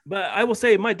 But I will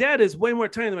say my dad is way more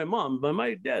Italian than my mom, but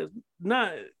my dad is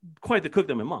not quite the cook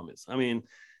that my mom is. I mean,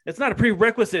 it's not a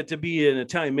prerequisite to be an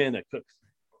Italian man that cooks.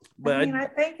 But I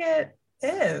think it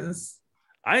is.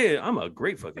 I'm a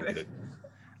great fucking cook.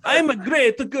 I'm a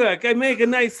great cook. I make a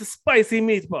nice spicy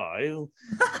meatball.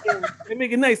 I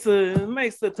make a nice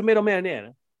tomato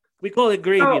marinara. We call it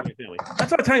gravy in my family.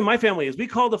 That's what Italian my family is. We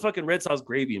call the fucking red sauce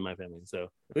gravy in my family. So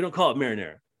we don't call it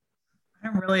marinara.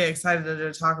 I'm really excited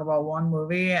to talk about one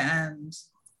movie, and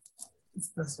it's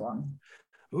this one.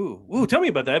 Ooh, tell me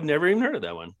about that. I've never even heard of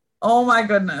that one. Oh my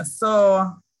goodness.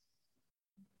 So,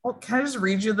 can I just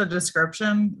read you the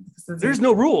description? There's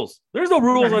no rules. There's no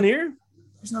rules on here.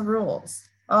 There's no rules.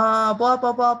 Blah, blah,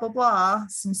 blah, blah, blah.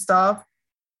 Some stuff.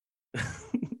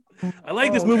 I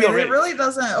like this movie already. It really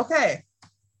doesn't. Okay.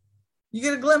 You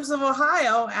get a glimpse of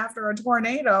Ohio after a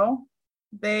tornado.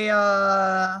 They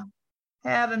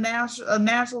had a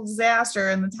natural disaster,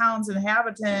 and the town's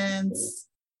inhabitants.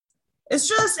 It's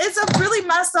a really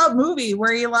messed up movie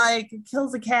where he like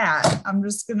kills a cat. I'm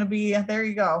just gonna be there.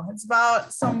 You go. It's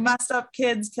about some messed up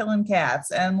kids killing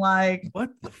cats, and like what?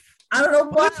 I don't know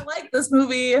why I like this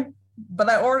movie, but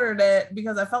I ordered it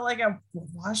because I felt like I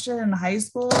watched it in high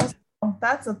school.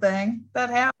 That's a thing that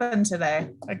happened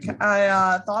today.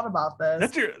 I thought about this.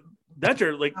 That's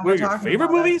your like one of your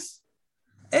favorite movies?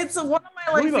 It's one of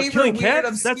my like favorite weird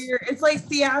obscure. It's like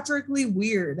theatrically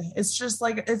weird. It's just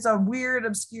like it's a weird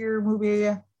obscure movie.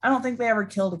 I don't think they ever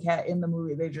killed a cat in the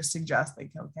movie. They just suggest they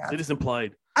killed cats. They just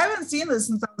implied. I haven't seen this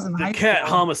since I was in high school. The cat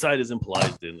homicide is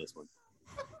implied in this one.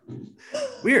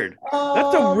 Weird.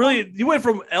 That's a really you went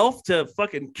from Elf to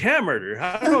fucking cat murder.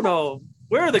 I don't know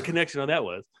where the connection on that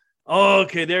was. Oh,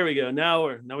 okay, there we go. Now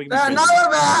we can. Now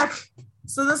we're back.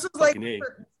 So this was like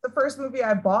the first movie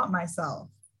I bought myself.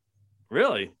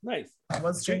 Really nice.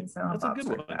 Was Jane Silent Bob? That's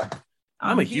a good one.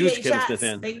 I'm a huge Kevin Smith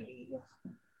fan. Baby.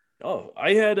 Oh,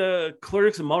 I had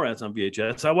Clerks and Mallrats on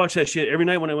VHS. I watched that shit every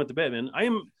night when I went to bed. Man, I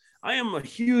am a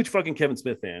huge fucking Kevin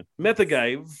Smith fan. Met the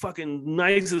guy, fucking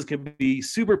nice as can be,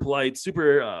 super polite,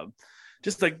 super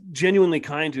just like genuinely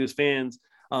kind to his fans.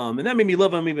 And that made me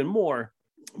love him even more.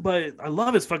 But I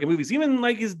love his fucking movies, even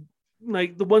like his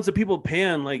like the ones that people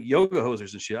pan like Yoga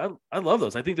Hosers and shit. I love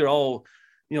those. I think they're all.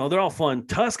 They're all fun.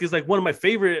 Tusk is like one of my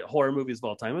favorite horror movies of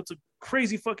all time. It's a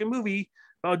crazy fucking movie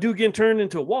about a dude getting turned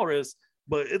into a walrus,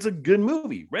 but it's a good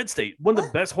movie. Red State, one of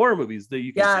the best horror movies that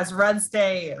you can see. Yes, Red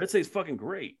State. Red State's fucking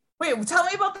great. Wait, tell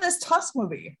me about this Tusk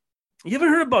movie. You haven't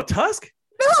heard about Tusk?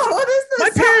 No, what is this?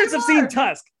 My parents have seen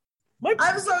Tusk.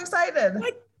 I'm so excited.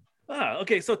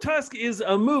 Okay, so Tusk is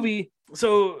a movie.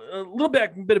 So a little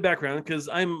bit of background, because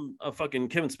I'm a fucking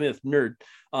Kevin Smith nerd.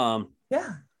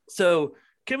 Yeah. So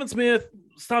Kevin Smith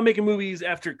stopped making movies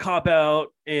after Cop Out,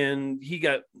 and he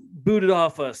got booted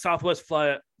off a Southwest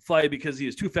flight because he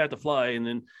was too fat to fly. And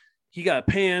then he got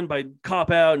panned by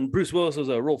Cop Out, and Bruce Willis was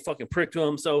a real fucking prick to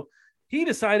him. So he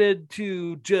decided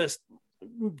to just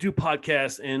do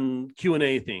podcasts and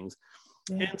Q&A things.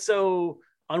 Yeah. And so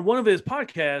on one of his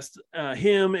podcasts,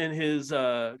 him and his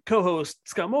co-host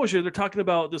Scott Mosier, they're talking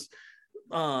about this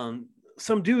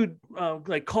some dude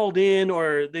like called in,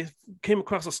 or they came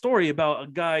across a story about a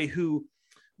guy who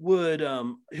would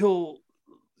he'll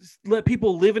let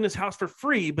people live in his house for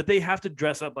free, but they have to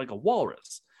dress up like a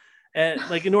walrus. And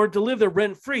like in order to live there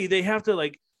rent free, they have to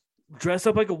like dress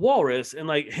up like a walrus and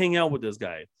like hang out with this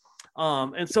guy.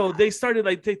 And so they started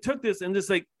like, they took this and just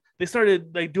like, they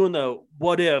started like doing the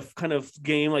what if kind of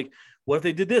game. Like, what if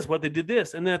they did this? What if they did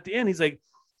this? And then at the end, he's like,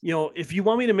 you know, if you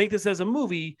want me to make this as a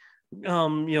movie, you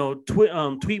know,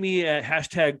 tweet me at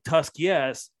hashtag Tusk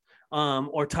yes,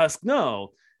 or Tusk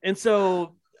no. And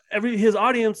so his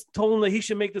audience told him that he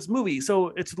should make this movie. So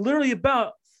it's literally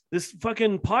about this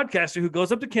fucking podcaster who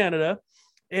goes up to Canada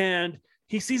and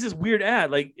he sees this weird ad,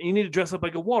 like, you need to dress up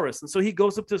like a walrus. And so he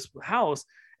goes up to this house,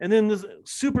 and then this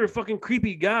super fucking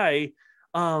creepy guy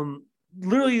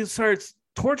literally starts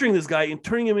torturing this guy and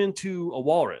turning him into a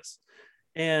walrus.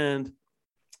 And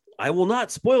I will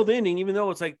not spoil the ending, even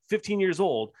though it's like 15 years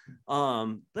old.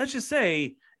 Let's just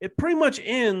say it pretty much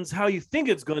ends how you think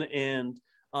it's going to end.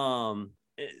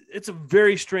 It's a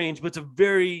very strange, but it's a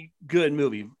very good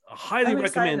movie. I highly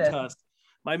recommend Tusk.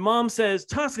 My mom says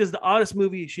Tusk is the oddest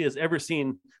movie she has ever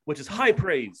seen, which is high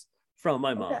praise from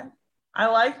my mom. Okay. I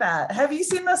like that. Have you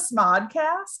seen the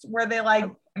Smodcast where they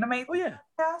like animate? Oh yeah,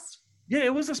 cast? Yeah,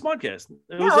 it was a Smodcast.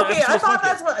 Okay, I thought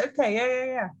that's what.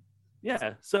 Okay,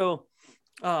 yeah. So,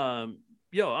 So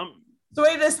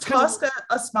wait, is Tusk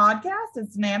a Smodcast?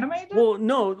 It's an animated? Well,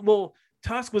 no. Well,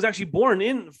 Tusk was actually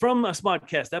born from a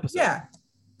Smodcast episode. Yeah,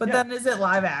 but then is it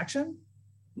live action?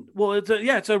 Well,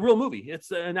 it's a real movie.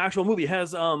 It's an actual movie. It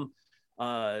has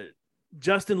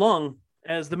Justin Long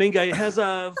as the main guy. It has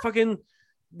fucking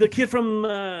the kid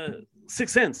from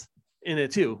Sixth Sense in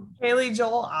it too. Haley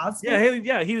Joel Osment. Yeah, Haley.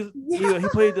 Yeah, he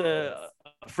played a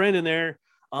friend in there.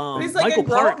 He's like Michael a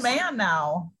grown Parks. Man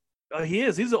now. He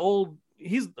is. He's a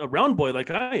round boy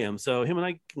like I am. So him and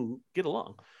I can get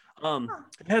along.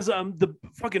 It has the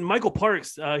fucking Michael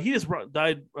Parks. He just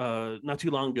died not too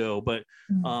long ago, but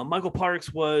Michael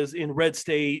Parks was in Red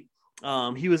State.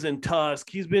 He was in Tusk.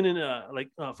 He's been in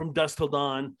From Dusk Till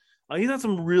Dawn. He's had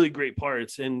some really great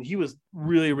parts, and he was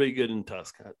really, really good in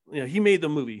Tusk. He made the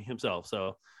movie himself,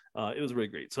 so it was really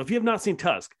great. So if you have not seen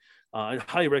Tusk, I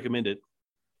highly recommend it.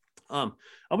 I'm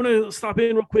going to stop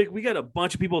in real quick. We got a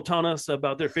bunch of people telling us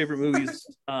about their favorite movies.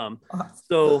 My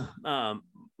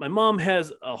mom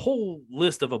has a whole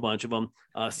list of a bunch of them.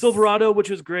 Silverado, which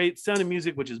was great. Sound of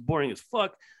Music, which is boring as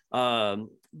fuck.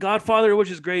 Godfather,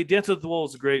 which is great. Dance with the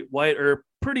Wolves is great. Wyatt Earp,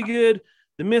 pretty good.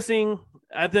 The Missing,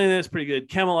 I think that's pretty good.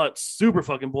 Camelot, super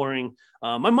fucking boring.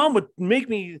 My mom would make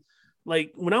me,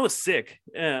 like, when I was sick,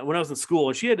 when I was in school,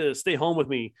 and she had to stay home with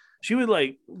me, she would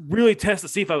like really test to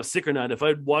see if I was sick or not. If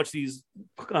I'd watch these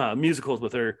musicals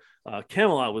with her,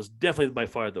 Camelot was definitely by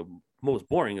far the most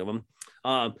boring of them.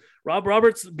 Rob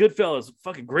Roberts, Goodfellas,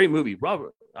 fucking great movie.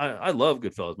 I love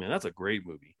Goodfellas, man. That's a great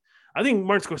movie. I think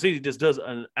Martin Scorsese just does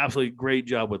an absolutely great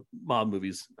job with mob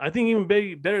movies. I think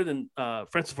even better than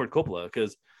Francis Ford Coppola,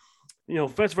 because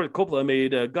Francis Ford Coppola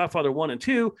made Godfather 1 and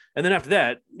 2, and then after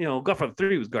that, Godfather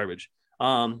 3 was garbage.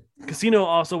 Casino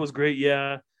also was great.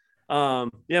 Yeah. My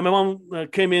mom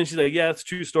came in. She's like, yeah, it's a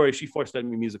true story. She forced me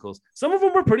musicals. Some of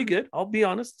them were pretty good. I'll be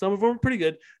honest. Some of them were pretty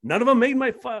good. None of them made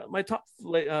my top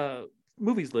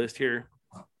movies list here.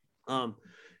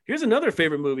 Here's another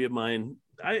favorite movie of mine.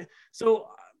 I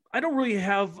don't really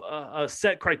have a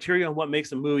set criteria on what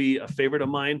makes a movie a favorite of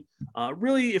mine.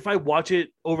 Really, if I watch it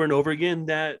over and over again,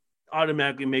 that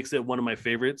automatically makes it one of my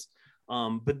favorites.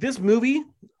 But this movie,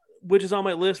 which is on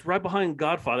my list right behind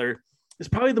Godfather, is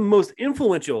probably the most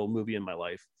influential movie in my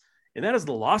life, and that is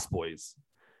The Lost Boys.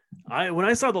 When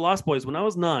I saw The Lost Boys when I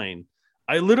was 9,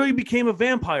 I literally became a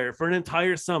vampire for an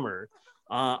entire summer.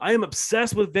 I am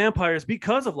obsessed with vampires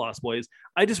because of Lost Boys.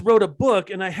 I just wrote a book,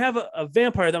 and I have a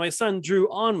vampire that my son drew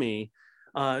for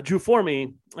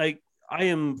me. Like, I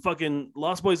am fucking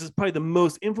Lost Boys is probably the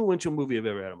most influential movie I've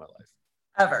ever had in my life.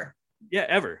 Ever. Yeah,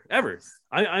 ever.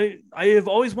 I have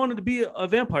always wanted to be a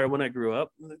vampire when I grew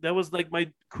up. That was like my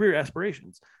career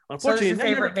aspirations. Unfortunately, so is your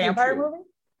favorite vampire movie?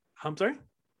 I'm sorry?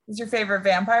 Is your favorite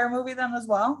vampire movie then as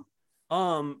well?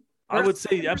 I would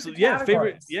say absolutely. Yeah,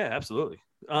 favorite. Yeah, absolutely.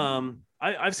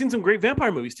 I've seen some great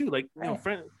vampire movies too. Like,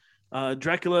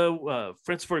 Dracula,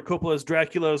 Francis Ford Coppola's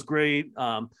Dracula is great.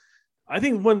 I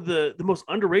think one of the most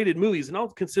underrated movies, and I'll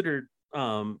consider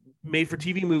made for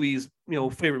TV movies,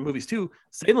 favorite movies too,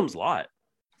 Salem's Lot.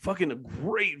 Fucking a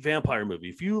great vampire movie.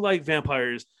 If you like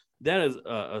vampires, that is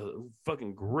a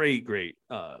fucking great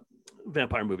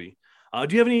vampire movie.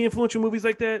 Do you have any influential movies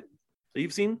like that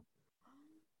you've seen?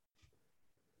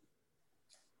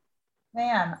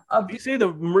 Man, if you say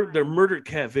the Murdered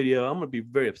Cat video, I'm gonna be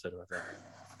very upset about that.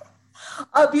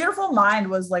 A Beautiful Mind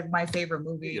was like my favorite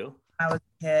movie when I was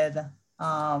a kid.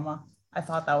 I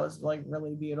thought that was like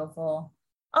really beautiful.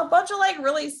 A bunch of like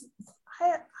really,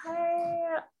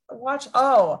 I watched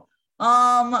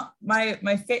Most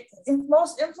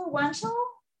influential.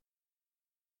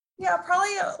 Yeah, probably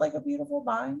like A Beautiful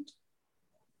Mind.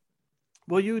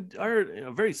 Well, you are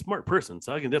a very smart person,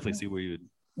 so I can definitely see where you would.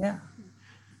 Yeah.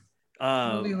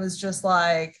 Movie was just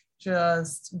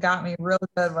got me real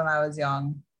good when I was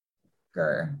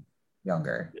younger.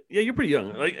 Yeah, you're pretty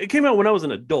young. Like it came out when I was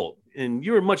an adult, and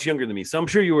you were much younger than me, so I'm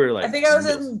sure you were like. I think I was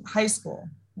in high school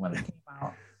when it came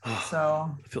out.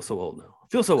 So I feel so old now. I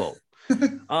feel so old.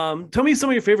 Tell me some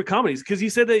of your favorite comedies, because you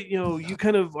said that you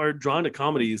kind of are drawn to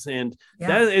comedies, and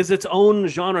that is its own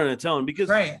genre on its own, because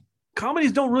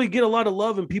comedies don't really get a lot of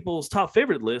love in people's top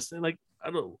favorite lists, and like I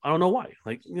don't know why.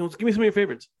 Like give me some of your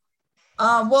favorites.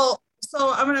 Well,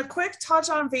 so I'm gonna quick touch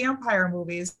on vampire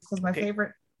movies, because my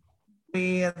favorite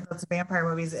movie that's a vampire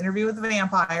movie is Interview with the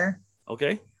Vampire.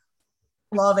 Okay.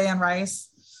 Love Anne Rice.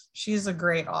 She's a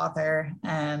great author,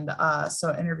 and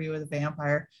so Interview with a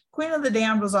Vampire. Queen of the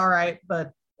Damned was all right,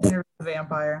 but Interview with the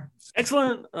Vampire.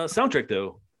 Excellent soundtrack,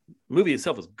 though. The movie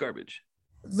itself was garbage.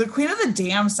 The Queen of the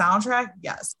Damned soundtrack,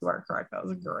 yes, you are correct. That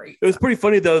was great. It was pretty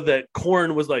funny though that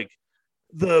Korn was like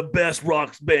the best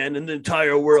rock band in the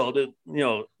entire world. Like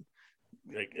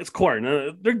it's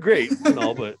Korn. They're great and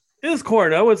all, but it is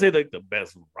Korn. I wouldn't say like the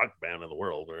best rock band in the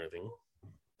world or anything.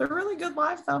 They're really good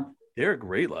live, though. They're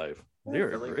great live. They're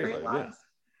really great live.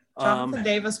 Yeah. Jonathan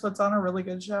Davis puts on a really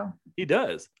good show. He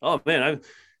does. Oh man,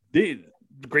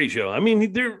 great show. I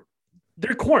mean, they're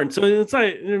Korn, so it's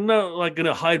like they're not like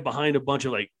gonna hide behind a bunch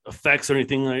of like effects or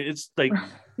anything. Like it's like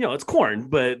it's Korn,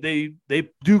 but they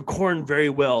do Korn very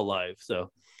well live.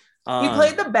 So he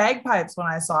played the bagpipes when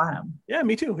I saw him. Yeah,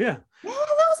 me too. Yeah, that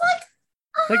was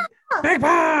like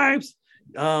bagpipes.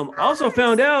 Also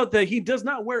found out that he does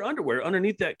not wear underwear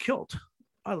underneath that kilt.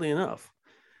 Oddly enough.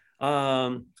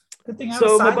 Good thing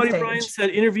so my buddy Brian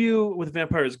said Interview with a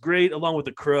Vampire is great, along with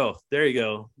The Crow. There you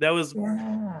go. That was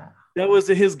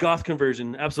his goth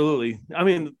conversion. Absolutely. I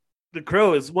mean, The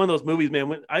Crow is one of those movies,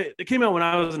 man. It came out when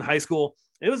I was in high school.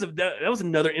 That was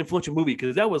another influential movie,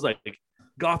 because that was like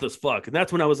goth as fuck, and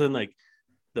that's when I was in like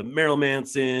the Marilyn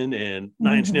Manson and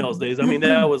Nine Inch Nails days. I mean,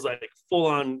 that was like full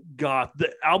on goth.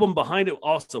 The album behind it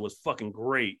also was fucking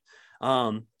great.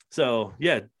 So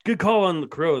yeah, good call on The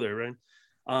Crow there, right?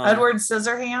 Edward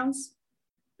Scissorhands.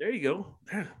 There you go.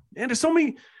 And there's so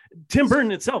many. Tim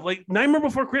Burton itself, like Nightmare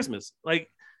Before Christmas,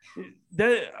 like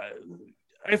that.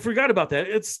 I forgot about that.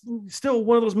 It's still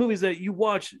one of those movies that you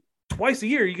watch twice a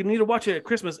year. You can either watch it at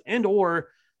Christmas and or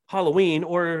Halloween,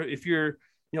 or if you're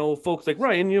folks like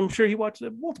Ryan, I'm sure he watched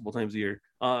it multiple times a year.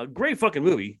 Great fucking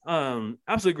movie.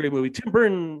 Absolutely great movie. Tim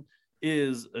Burton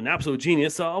is an absolute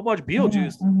genius. So I'll watch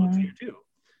Beetlejuice once a year too.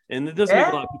 And it doesn't make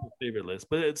a lot of people's favorite list,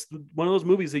 but it's one of those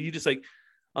movies that you just like,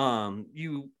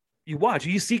 you watch,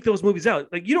 you seek those movies out.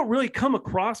 Like you don't really come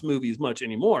across movies much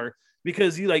anymore,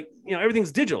 because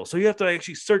everything's digital. So you have to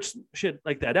actually search shit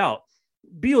like that out.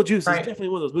 Beetlejuice is definitely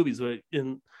one of those movies that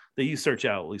you search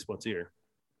out at least once a year.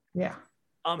 Yeah.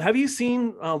 Have you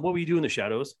seen What We Do in the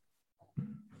Shadows?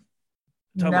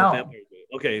 No.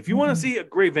 Okay, if you want to see a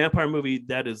great vampire movie,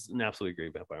 that is an absolutely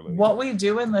great vampire movie. What We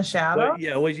Do in the Shadows?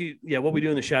 What We Do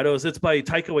in the Shadows. It's by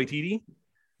Taika Waititi.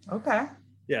 Okay.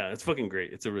 Yeah, it's fucking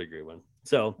great. It's a really great one.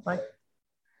 So,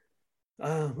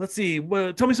 let's see.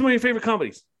 Tell me some of your favorite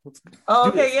comedies.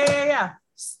 Okay, yeah.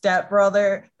 Step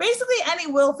Brother. Basically, any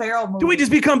Will Ferrell movie. Do we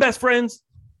just become best friends?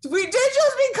 We did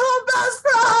just become best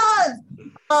friends.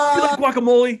 You like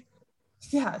Guacamole?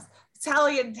 Yes.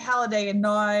 Talladega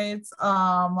Nights.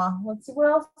 Let's see, what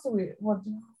else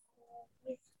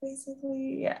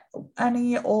basically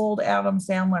any old Adam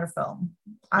Sandler film.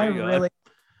 I'm really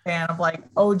a fan of like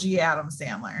OG Adam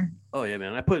Sandler. Oh yeah,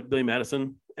 man. I put Billy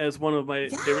Madison as one of my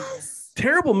favorite.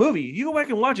 Terrible movie. You go back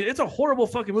and watch it. It's a horrible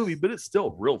fucking movie, but it's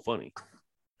still real funny.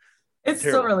 It's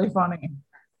still really funny.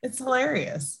 It's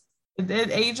hilarious.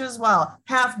 It ages well.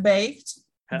 Half Baked.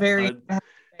 Very Half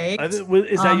Baked. Is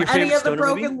that your favorite any of the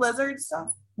Broken movie? Lizard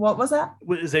stuff? What was that?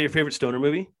 Is that your favorite stoner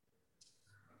movie?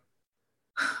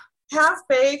 Half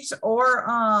Baked or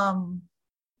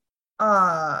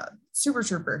Super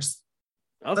Troopers.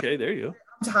 Okay, there you go.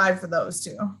 I'm tied for those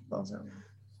two. Those are.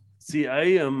 See,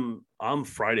 I'm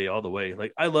Friday all the way.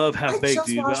 Like I love Half Baked,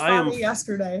 dude. But I am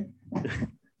yesterday.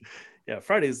 Yeah,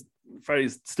 Friday's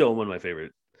still one of my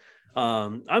favorite.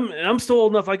 I'm still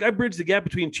old enough. Like I bridge the gap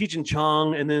between Cheech and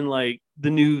Chong and then like the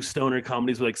new stoner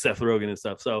comedies with like Seth Rogen and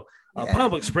stuff. So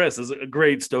Pineapple Express is a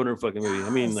great stoner fucking movie. I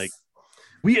mean, like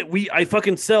I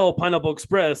fucking sell Pineapple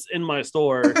Express in my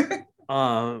store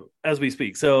as we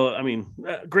speak. So I mean,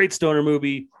 great stoner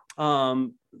movie.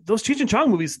 Those Cheech and Chong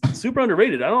movies super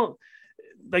underrated. I don't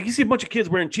like you see a bunch of kids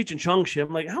wearing Cheech and Chong shit.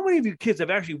 I'm like, how many of you kids have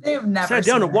actually sat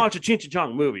down and watched a Cheech and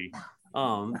Chong movie?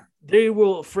 They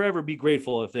will forever be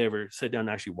grateful if they ever sit down and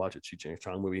actually watch a Cheech and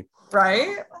Chong movie.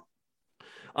 Right?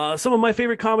 Some of my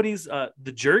favorite comedies,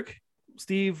 The Jerk,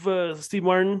 Steve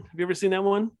Martin. Have you ever seen that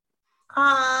one?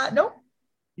 Nope.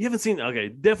 You haven't seen? Okay,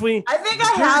 definitely. I think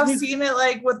I have seen it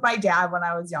like with my dad when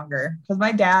I was younger, because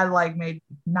my dad like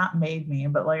not made me,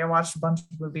 but like I watched a bunch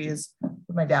of movies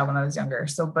with my dad when I was younger.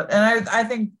 So, but I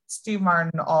think Steve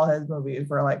Martin, all his movies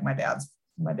were like my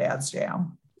dad's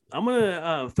jam. I'm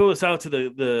gonna throw this out to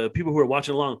the people who are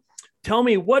watching along. Tell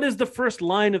me, what is the first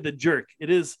line of The Jerk?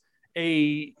 It is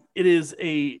a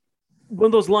one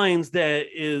of those lines that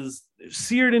is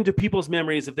seared into people's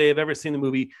memories if they have ever seen the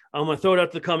movie. I'm going to throw it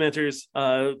out to the commenters.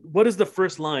 What is the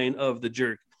first line of The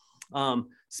Jerk?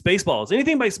 Spaceballs.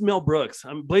 Anything by Mel Brooks.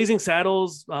 Blazing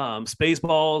Saddles,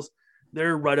 Spaceballs.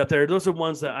 They're right up there. Those are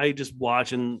ones that I just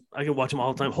watch, and I can watch them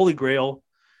all the time. Holy Grail,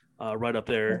 right up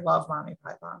there. I love Monty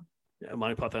Python. Yeah,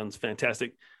 Monty Python's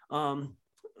fantastic. Have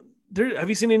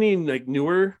you seen any like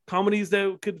newer comedies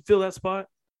that could fill that spot?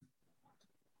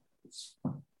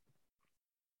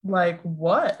 Like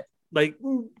what? Like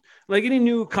any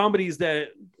new comedies that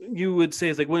you would say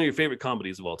is like one of your favorite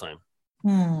comedies of all time?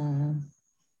 I'm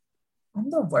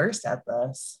the worst at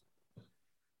this.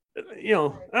 You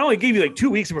know, I only gave you like 2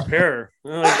 weeks to prepare.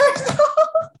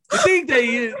 I think that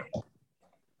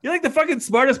you're like the fucking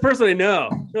smartest person I know.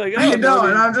 You're like, I know,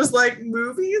 and I'm just like,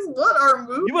 movies? What are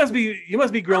movies? You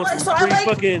must be growing some great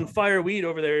fucking fire weed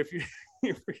over there if you.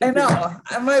 I know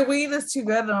my weed is too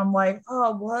good, and I'm like,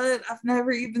 oh, what? I've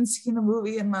never even seen a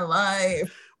movie in my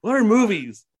life. What are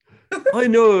movies? All I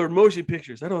know are motion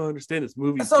pictures. I don't understand this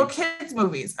movie. So kids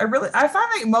movies, I find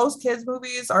like most kids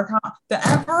movies are The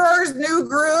Emperor's New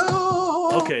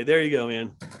Groove. Okay, there you go,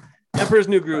 man. Emperor's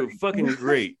New Groove, fucking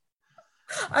great.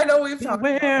 I know we've talked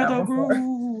about that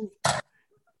before.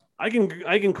 I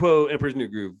can quote Emperor's New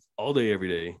Groove all day, every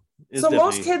day. So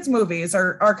most kids movies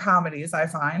are comedies, I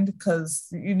find, because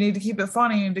you need to keep it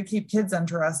funny and to keep kids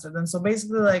interested. And so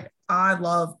basically, like, I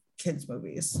love kids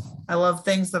movies. I love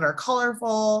things that are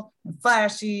colorful and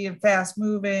flashy and fast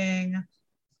moving.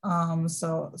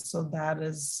 So that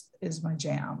is my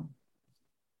jam.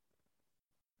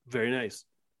 Very nice.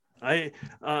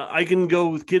 I can go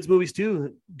with kids movies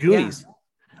too. Goonies.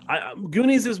 Yeah.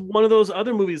 Goonies is one of those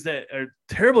other movies that are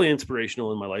terribly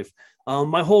inspirational in my life.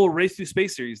 My whole Race Through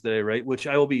Space series that I write, which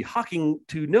I will be hawking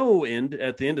to no end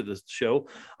at the end of this show,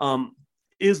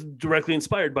 is directly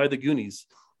inspired by the Goonies.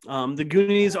 The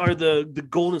Goonies are the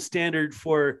golden standard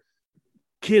for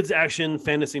kids action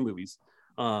fantasy movies.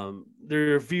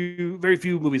 There are very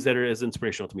few movies that are as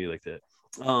inspirational to me like that.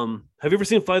 Have you ever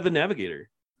seen Flight of the Navigator?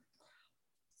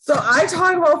 So I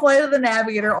talk about Flight of the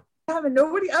Navigator all the time, and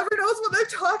nobody ever knows what they're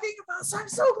talking about. So I'm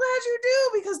so glad you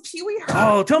do, because Pee Wee Herman.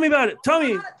 Oh, tell me about it. Tell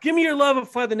me. Give me your love of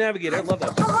Flight of the Navigator. I love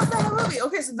that. I love that movie.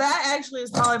 Okay, so that actually is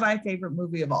probably my favorite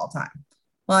movie of all time.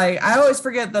 Like, I always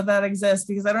forget that exists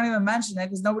because I don't even mention it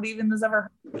because nobody even has ever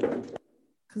heard it.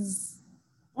 Because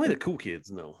only the cool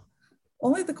kids know.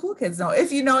 Only the cool kids know.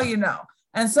 If you know, you know.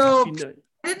 And so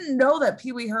I didn't know that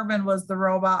Pee Wee Herman was the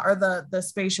robot or the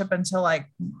spaceship until like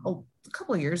a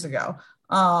couple of years ago,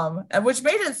 which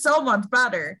made it so much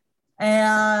better.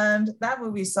 And that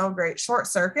movie's so great. Short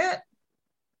Circuit.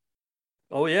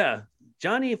 Oh yeah,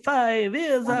 Johnny Five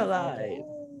is alive.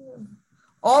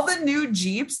 All the new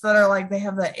Jeeps that are like, they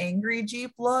have the angry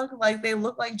Jeep look, like they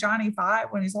look like Johnny Five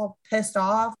when he's all pissed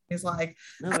off. He's like,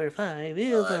 number 5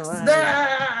 is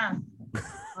alive.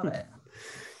 Love it.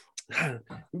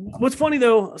 What's funny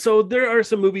though, so there are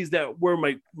some movies that were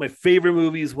my favorite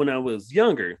movies when I was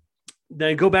younger. Then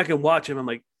I go back and watch them. I'm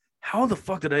like, how the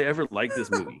fuck did I ever like this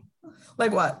movie?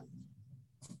 Like what?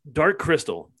 Dark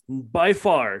Crystal. By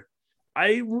far,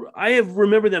 I have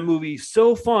remembered that movie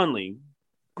so fondly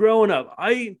growing up.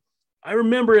 I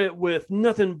remember it with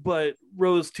nothing but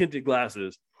rose tinted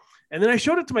glasses. And then I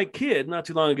showed it to my kid not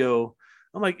too long ago.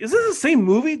 I'm like, is this the same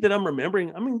movie that I'm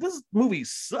remembering? I mean, this movie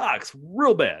sucks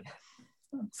real bad.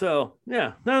 So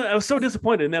yeah, no, I was so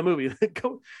disappointed in that movie.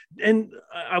 And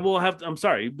I'm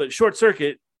sorry, but Short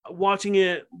Circuit, watching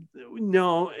it,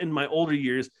 in my older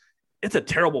years, it's a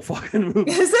terrible fucking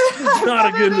movie. Is it? It's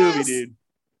not a good movie, dude.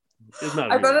 It's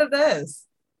not. I bet it is.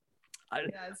 I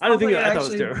don't think I thought it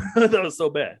was terrible. I thought it was so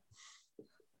bad.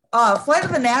 Flight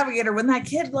of the Navigator, when that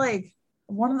kid, like,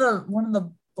 one of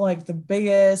the like the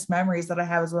biggest memories that I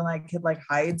have is when that kid like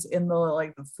hides in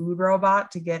the food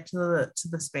robot to get to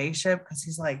the spaceship, because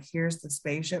he's like, here's the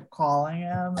spaceship calling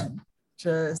him, and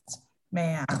just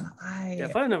Flight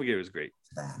of the Navigator is great.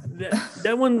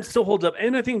 That one still holds up,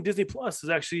 and I think Disney Plus is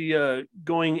actually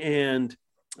going and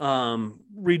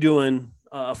redoing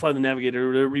Fly the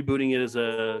Navigator. They're rebooting it as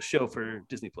a show for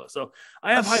Disney Plus. So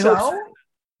I have high hopes.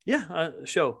 Yeah, a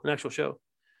show, an actual show.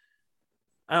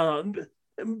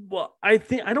 Well, I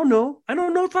don't know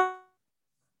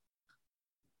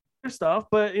stuff,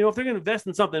 but if they're going to invest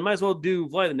in something, might as well do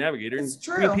Fly the Navigator. It's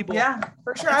true. People, yeah,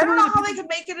 for sure. I don't know how they could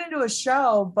make it into a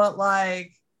show, but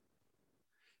like,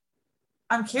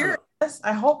 I'm curious.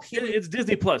 I hope it's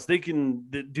Disney Plus. They can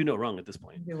do no wrong at this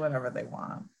point. Do whatever they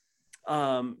want.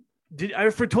 I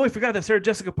totally forgot that Sarah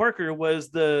Jessica Parker was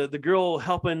the girl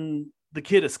helping the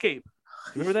kid escape.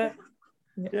 Remember that?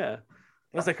 Yeah.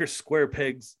 That's like her square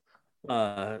pegs.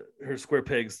 Time of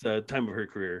her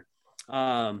career.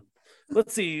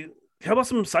 Let's see. How about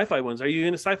some sci-fi ones? Are you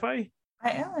into sci-fi? I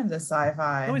am into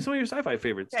sci-fi. Tell me some of your sci-fi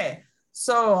favorites. Okay,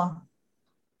 so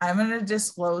I'm going to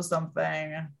disclose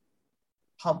something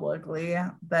publicly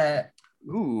that.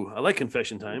 Ooh, I like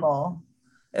confession time. Well,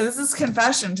 this is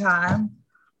confession time.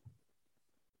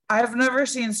 I've never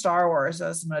seen Star Wars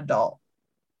as an adult.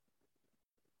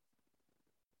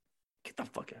 Get the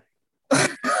fuck out.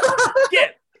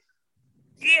 Get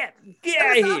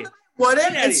out of here.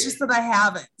 It's just that I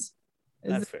haven't.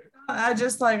 That's fair. I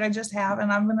just haven't.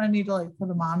 I'm gonna need to put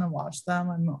them on and watch them.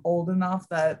 I'm old enough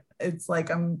that it's like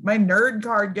my nerd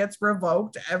card gets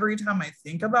revoked every time I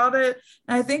think about it.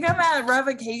 And I think I'm at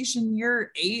revocation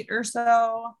year 8 or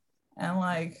so.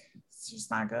 And it's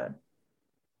just not good.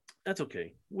 That's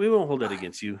okay. We won't hold that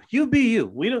against you. You be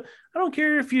you. I don't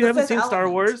care if you haven't seen Star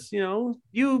Wars,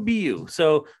 you be you.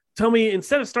 So tell me,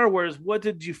 instead of Star Wars, what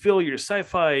did you fill your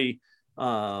sci-fi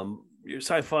interperson,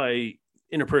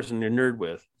 your nerd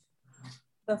with?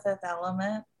 The Fifth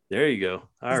Element. There you go.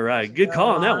 All right. Good call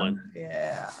on that one.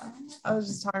 Yeah. I was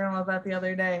just talking about that the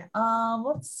other day.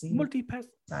 Let's see. Multi-pass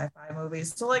sci-fi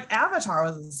movies. So Avatar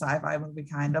was a sci-fi movie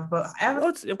kind of, but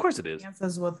of course it is.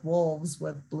 Dances with wolves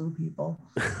with blue people.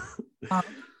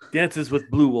 Dances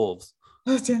with blue wolves.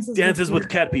 Dances with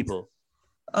cat people.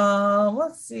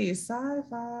 Let's see.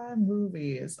 Sci-fi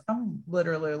movies. I'm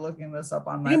literally looking this up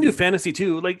on my. You can do fantasy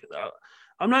too.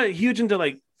 I'm not huge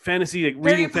into fantasy,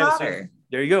 reading fantasy.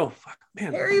 There you go. Fuck,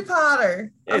 man. Harry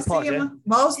Potter. I've seen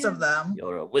most of them.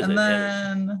 You're a wizard. And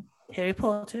then Harry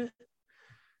Potter.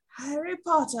 I'm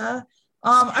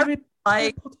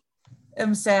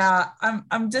sad.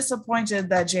 I'm disappointed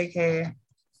that J.K.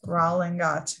 Rowling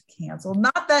got canceled.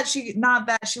 Not that she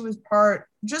was part.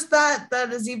 Just that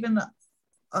is even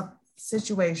a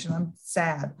situation. I'm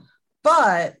sad,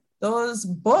 but those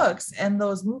books and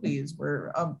those movies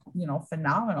were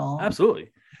phenomenal.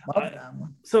 Absolutely. Love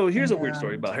them. So here's a weird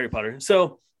story about Harry Potter.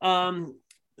 So I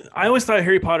always thought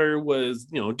Harry Potter was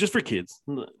just for kids,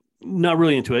 not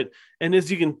really into it. And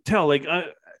as you can tell,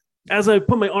 as I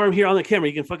put my arm here on the camera,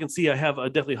 you can fucking see I have a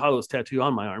Deathly Hallows tattoo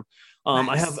on my arm. Nice.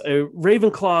 I have a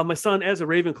Ravenclaw. My son has a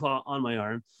Ravenclaw on my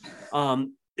arm.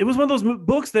 It was one of those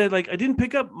books that I didn't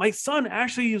pick up. My son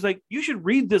actually was like, "You should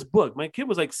read this book." My kid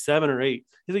was 7 or 8.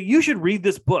 He's like, "You should read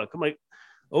this book." I'm like,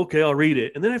 "Okay, I'll read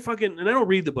it." And then I don't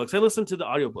read the books. I listen to the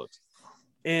audiobooks.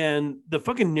 And the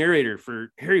fucking narrator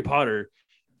for Harry Potter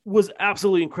was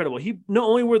absolutely incredible. He not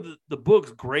only were the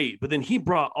books great, but then he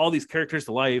brought all these characters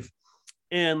to life.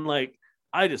 And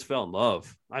I just fell in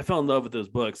love. I fell in love with those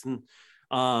books. And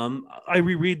I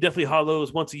reread Deathly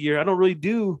Hallows once a year. I don't really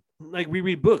do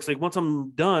reread books. Once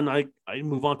I'm done, I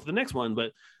move on to the next one.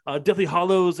 But Deathly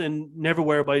Hallows and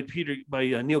Neverwhere by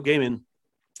Neil Gaiman,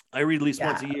 I read at least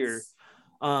once a year.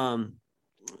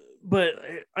 But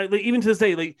even to this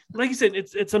day, like you said,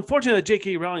 it's unfortunate that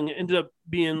J.K. Rowling ended up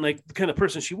being the kind of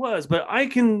person she was. But I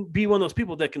can be one of those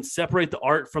people that can separate the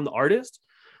art from the artist.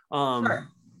 Sure.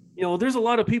 There's a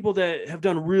lot of people that have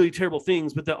done really terrible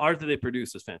things, but the art that they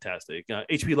produce is fantastic.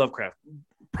 H.P. Lovecraft,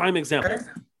 prime example.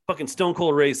 Sure. Fucking stone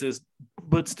cold racist,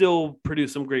 but still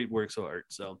produce some great works of art.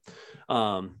 So,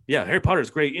 Harry Potter is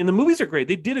great, and the movies are great.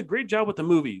 They did a great job with the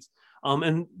movies,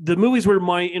 and the movies were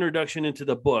my introduction into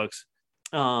the books.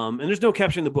 And there's no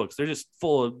capturing the books; they're just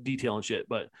full of detail and shit.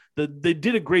 But they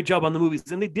did a great job on the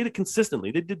movies, and they did it consistently.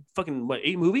 They did fucking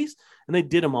 8 movies, and they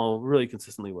did them all really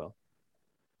consistently well.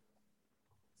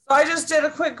 So I just did a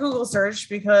quick Google search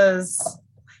because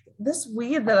this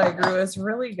weed that I grew is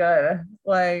really good.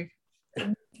 My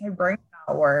brain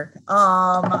not work.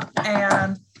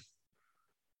 And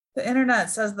the internet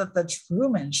says that the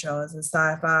Truman Show is a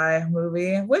sci-fi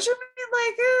movie, which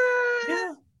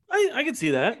I can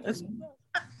see that.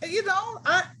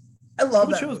 I love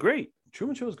Truman Show is great.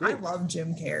 Truman Show is great. I love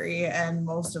Jim Carrey and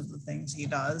most of the things he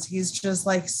does. He's just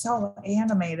so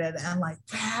animated and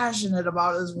passionate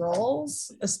about his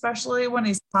roles, especially when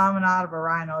he's climbing out of a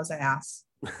rhino's ass.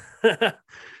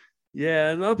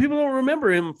 Yeah, a lot of people don't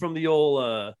remember him from the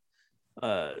old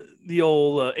the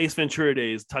old Ace Ventura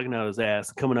days, talking out his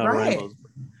ass, coming out Right. of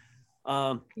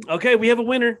rhinos. Okay, we have a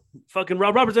winner. Fucking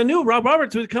Rob Roberts. I knew Rob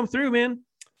Roberts would come through, man.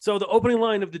 So the opening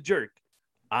line of The Jerk,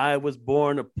 I was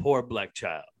born a poor black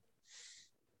child.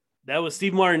 That was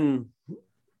Steve Martin.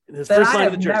 His first line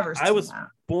of The Jerk. I was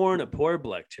born a poor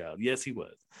black child. Yes, he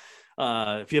was.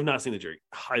 If you have not seen The Jerk,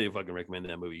 highly fucking recommend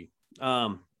that movie.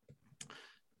 Well,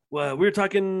 we were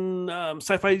talking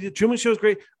sci-fi. The Truman Show is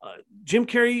great. Jim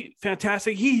Carrey,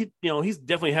 fantastic. He's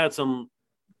definitely had some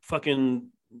fucking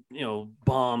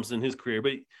bombs in his career,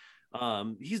 but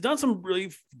he's done some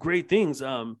really great things. I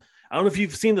don't know if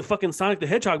you've seen the fucking Sonic the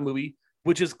Hedgehog movie,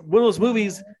 which is one of those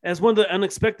movies as one of the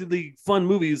unexpectedly fun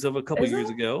movies of a couple years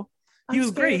ago. He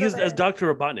was great. He was as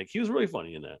Dr. Robotnik. He was really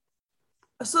funny in that.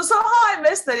 So somehow I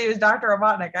missed that he was Dr.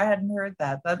 Robotnik. I hadn't heard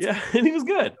that. And he was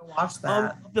good. Watch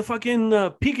that. The fucking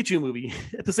Pikachu movie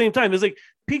at the same time. It's like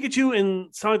Pikachu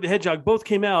and Sonic the Hedgehog both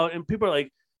came out, and people are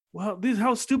like, "Wow,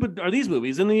 how stupid are these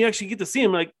movies?" And then you actually get to see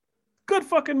them, like, good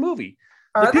fucking movie.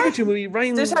 Pikachu movie,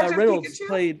 Ryan Reynolds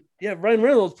played. Yeah, Ryan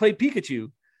Reynolds played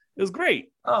Pikachu. It was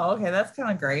great. Oh, okay, that's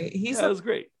kind of great. That was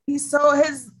great. He's so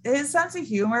his sense of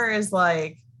humor is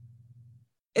like,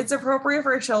 it's appropriate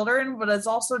for children, but it's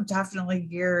also definitely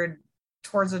geared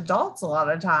towards adults a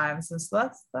lot of times, and so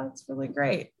that's really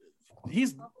great.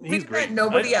 He's great. That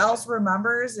nobody else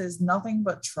remembers is Nothing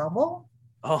But Trouble.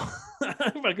 Oh,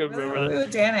 if I could remember that.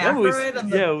 With Dan Aykroyd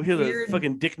and the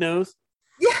fucking dick nose.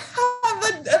 Yeah,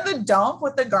 and the dump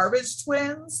with the garbage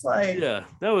twins. Like, yeah,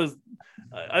 that was.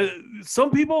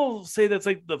 Some people say that's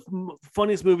like the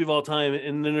funniest movie of all time,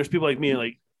 and then there's people like me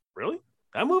like, really?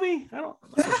 That movie? I'm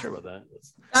not sure about that.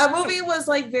 That movie was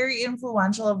like very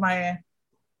influential of my.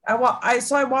 I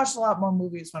watched a lot more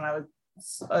movies when I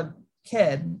was a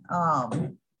kid,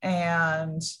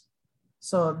 and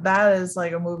so that is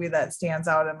like a movie that stands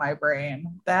out in my brain.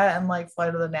 That and like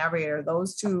Flight of the Navigator,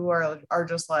 those two are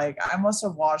just like, I must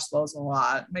have watched those a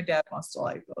lot. My dad must have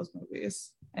liked those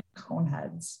movies. And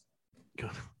Coneheads,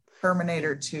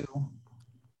 Terminator 2,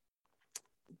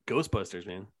 Ghostbusters,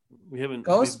 man. We haven't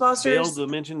failed to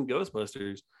mention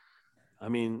Ghostbusters. I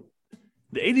mean,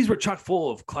 the 80s were chock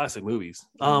full of classic movies.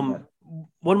 One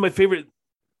of my favorite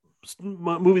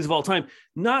movies of all time.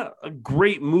 Not a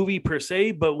great movie per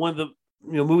se, but one of the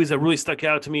movies that really stuck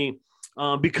out to me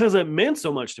because it meant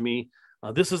so much to me.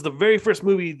 This is the very first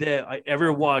movie that I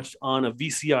ever watched on a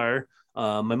VCR.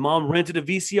 My mom rented a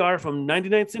VCR from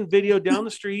 99-cent Video down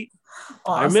the street.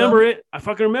 Awesome. I remember it. I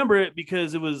fucking remember it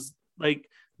because it was like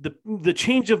the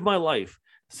change of my life.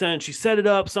 So she set it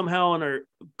up somehow on her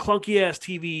clunky ass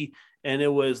TV, and it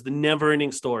was The Never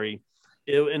Ending Story.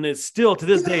 And it's still to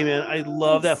this day, man. I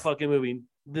love that fucking movie.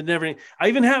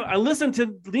 I listened to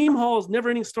Liam Hall's Never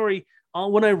Ending Story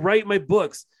when I write my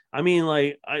books. I mean,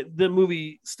 the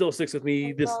movie still sticks with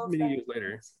me this many years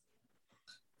later.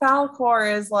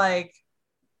 Falcor is like,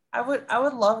 I would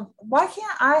love. Why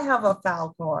can't I have a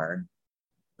Falcor?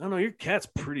 I don't know. Your cat's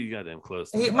pretty goddamn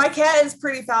close. My cat is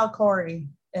pretty Falcory.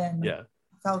 Yeah.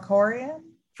 Falcorian.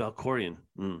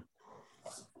 Mm.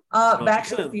 Back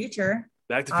to the Future.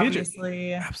 Back to the Future.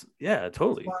 Obviously. Yeah,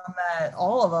 totally. One that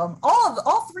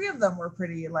all three of them were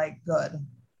pretty like good.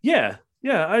 Yeah,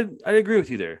 I agree with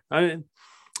you there.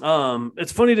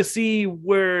 It's funny to see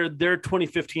where their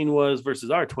 2015 was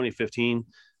versus our 2015.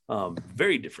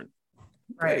 Very different.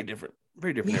 Right.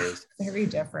 Very different areas. Very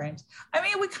different. I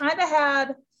mean, we kind of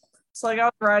had. So like I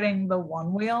was riding the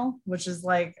One Wheel, which is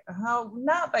like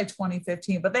not by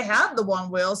 2015, but they had the One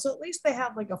Wheel, so at least they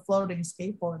had like a floating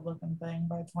skateboard looking thing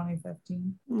by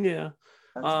 2015. Yeah.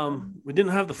 We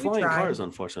didn't have the flying cars,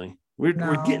 unfortunately. We're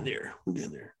getting there.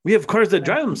 We have cars that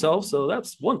drive themselves, so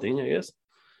that's one thing, I guess.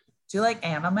 Do you like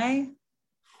anime?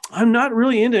 I'm not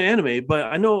really into anime, but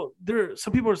I know there are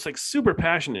some people are just like super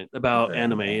passionate about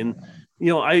anime, and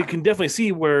I can definitely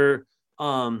see where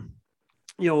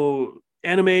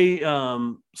anime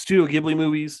Studio Ghibli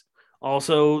movies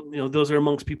also, those are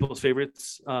amongst people's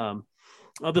favorites.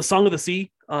 The Song of the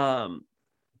Sea. I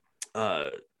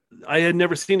had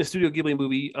never seen a Studio Ghibli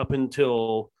movie up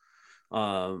until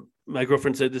my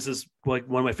girlfriend said this is like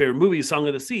one of my favorite movies, Song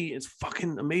of the Sea. It's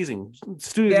fucking amazing.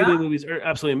 Studio Ghibli movies are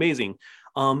absolutely amazing.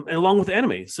 And along with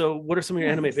anime. So what are some of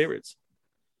your anime favorites?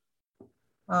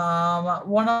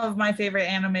 One of my favorite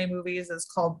anime movies is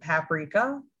called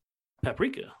Paprika.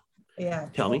 Paprika? Yeah.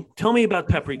 Tell me about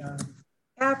Paprika.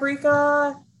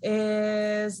 Paprika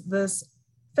is this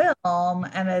film,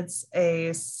 and it's a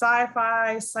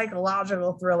sci-fi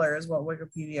psychological thriller is what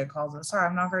Wikipedia calls it. Sorry,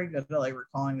 I'm not very good at like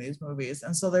recalling these movies.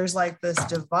 And so there's like this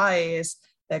device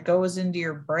that goes into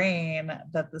your brain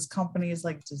that this company is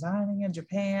like designing in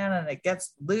Japan, and it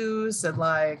gets loose, and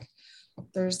like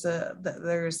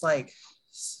there's like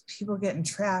people getting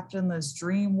trapped in this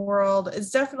dream world.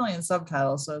 It's definitely in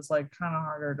subtitles, so it's like kind of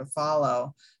harder to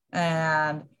follow.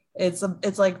 And it's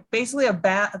like basically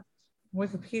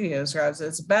Wikipedia describes it.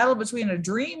 It's a battle between a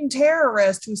dream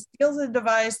terrorist who steals a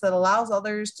device that allows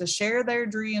others to share their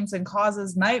dreams and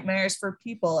causes nightmares for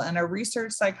people, and a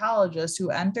research psychologist who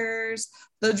enters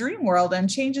the dream world and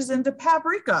changes into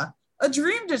Paprika, a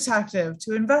dream detective,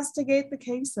 to investigate the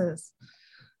cases.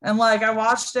 And like I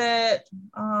watched it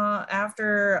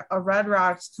after a Red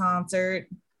Rocks concert,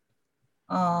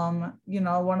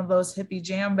 one of those hippie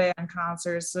jam band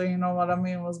concerts. So you know what I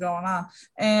mean was going on.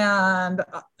 And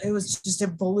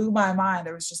it blew my mind.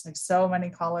 There was just like so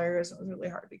many colors. It was really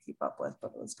hard to keep up with,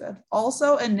 but it was good.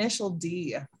 Also, Initial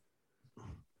D.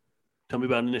 Tell me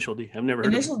about Initial D. I've never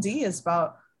heard Initial D is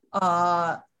about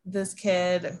this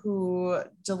kid who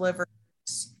delivers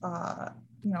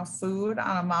food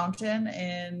on a mountain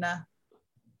in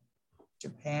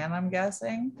Japan, I'm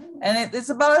guessing, and it's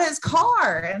about his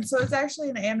car. And so it's actually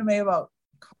an anime about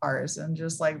cars, and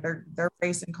just like they're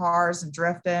racing cars and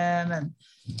drifting, and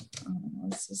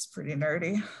it's just pretty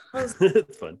nerdy.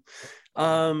 It's fun.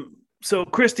 So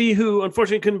Christy, who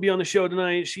unfortunately couldn't be on the show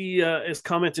tonight, she is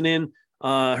commenting in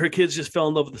her kids just fell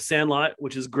in love with The Sandlot,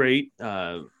 which is great.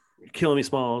 Killing Me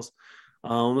Smalls.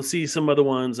 Let's see some other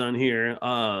ones on here.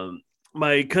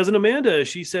 My cousin Amanda,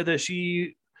 she said that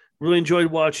she really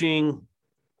enjoyed watching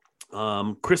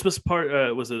Christmas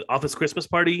part was it Office Christmas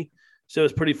Party, so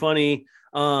it's pretty funny.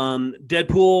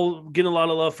 Deadpool, getting a lot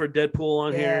of love for Deadpool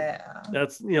on here.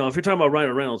 That's, if you're talking about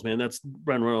Ryan Reynolds, man, that's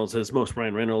Ryan Reynolds as most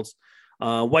Ryan Reynolds.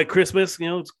 White Christmas,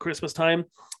 it's Christmas time.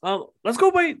 Let's go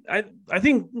by. I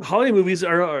think holiday movies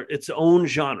are its own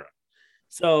genre.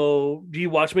 So, do you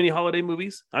watch many holiday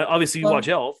movies? Obviously, you watch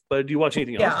Elf, but do you watch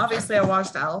anything else? Yeah, obviously, I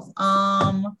watched Elf.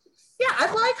 Yeah,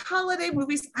 I like holiday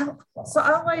movies. I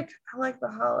like the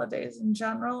holidays in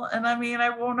general. And I mean, I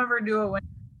won't ever do it when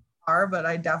car, but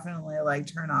I definitely like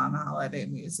turn on holiday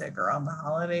music around the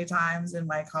holiday times in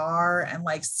my car and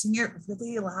like sing it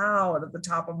really loud at the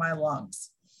top of my lungs.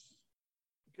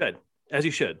 Good, as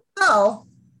you should. So,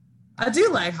 I do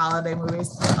like holiday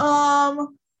movies.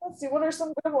 Let's see, what are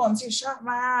some good ones? You shot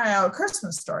my eye out.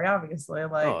 Christmas Story, obviously.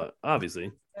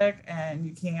 Obviously. And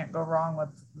you can't go wrong with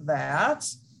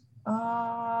that.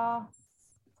 I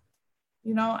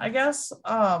guess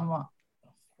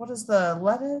what is the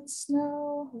Let It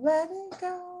Snow, Let It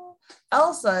Go?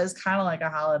 Elsa is kind of like a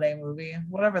holiday movie.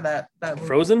 Whatever that movie.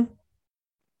 Frozen?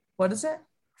 What is it?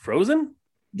 Frozen?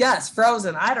 Yes,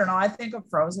 Frozen. I don't know. I think of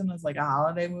Frozen as like a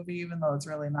holiday movie, even though it's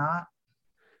really not.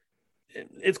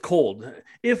 It's cold.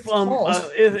 If a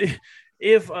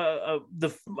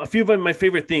few of my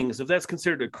favorite things, if that's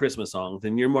considered a Christmas song,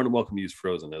 then you're more than welcome to use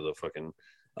Frozen as a fucking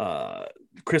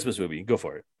Christmas movie. Go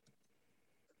for it.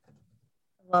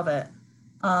 Love it.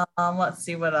 Let's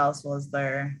see, what else was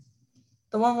there?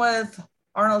 The one with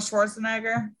Arnold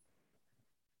Schwarzenegger.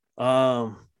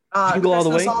 Jingle All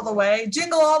the Way. All the Way.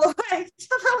 Jingle All the Way.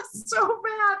 That was so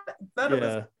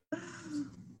bad.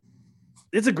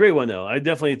 It's a great one, though. I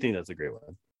definitely think that's a great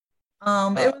one.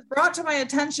 It was brought to my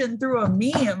attention through a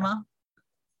meme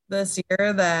this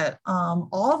year that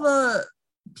all the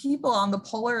people on the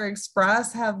Polar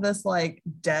Express have this like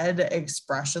dead,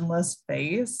 expressionless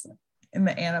face in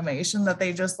the animation that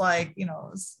they just like, it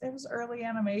was early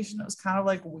animation. It was kind of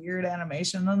like weird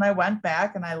animation. And I went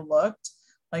back and I looked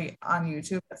like on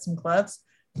YouTube at some clips.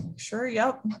 Sure,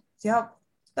 yep.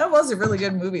 That was a really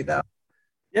good movie, though.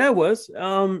 Yeah, it was.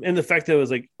 And the fact that it was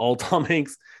like all Tom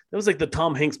Hanks, it was like the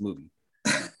Tom Hanks movie.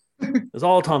 It was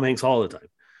all Tom Hanks all the time.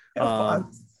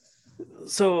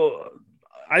 So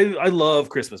I love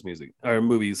Christmas music or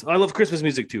movies. I love Christmas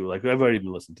music too. Like I've already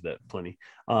been listening to that plenty.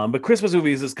 But Christmas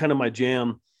movies is kind of my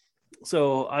jam.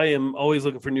 So I am always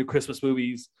looking for new Christmas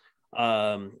movies.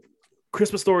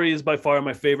 Christmas Story is by far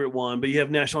my favorite one, but you have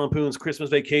National Lampoon's Christmas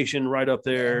Vacation right up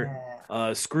there.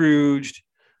 Yeah. Scrooged.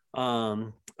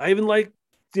 I even like,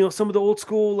 some of the old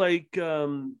school, like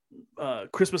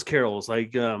Christmas carols,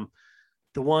 like the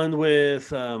one with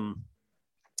the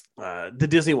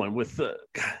Disney one with the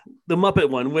Muppet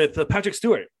one with Patrick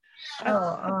Stewart.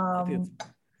 Jim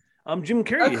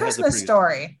Carrey. A Christmas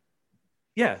Story.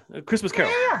 Yeah, A Christmas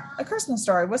Carol. Yeah, A Christmas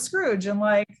Story with Scrooge and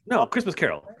like. No, Christmas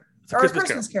Carol. It's a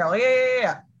Christmas Carol.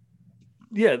 Yeah.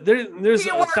 Yeah, there's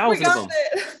thousands of them.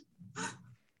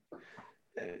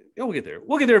 We'll get there.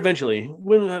 We'll get there eventually.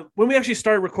 When we actually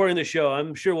start recording the show,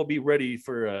 I'm sure we'll be ready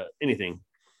for anything.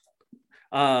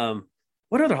 What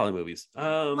other Hollywood movies?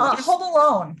 Home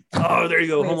Alone. Oh, there you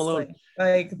go. Home Alone.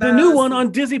 Like the new one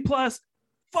on Disney Plus.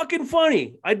 fucking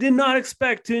funny. I did not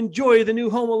expect to enjoy the new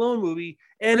Home Alone movie,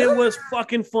 and it was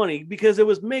fucking funny because it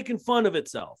was making fun of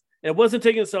itself. It wasn't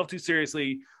taking itself too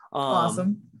seriously.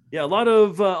 Awesome. Yeah, a lot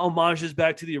of homages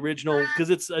back to the original because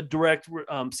it's a direct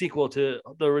sequel to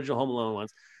the original Home Alone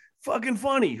ones. Fucking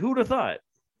funny. Who'd have thought?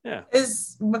 Yeah.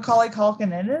 Is Macaulay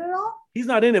Culkin in it at all? He's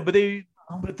not in it, but they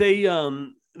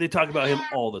talk about him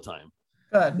all the time.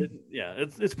 Good.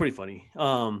 It's pretty funny.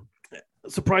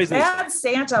 Surprisingly, Bad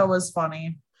Santa was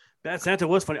funny. Bad Santa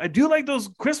was funny. I do like those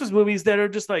Christmas movies that are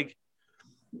just like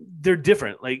they're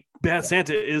different. Like Bad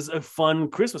Santa is a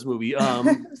fun Christmas movie.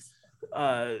 Was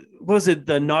it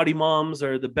the Naughty Moms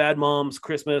or the Bad Moms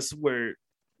Christmas where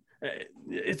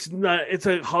it's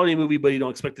a holiday movie, but you don't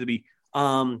expect it to be.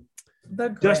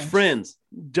 Just Friends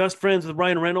with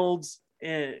Ryan Reynolds,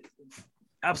 and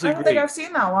absolutely. I don't think I've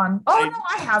seen that one. Oh no,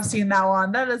 I have seen that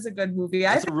one. That is a good movie.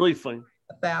 It's a really fun.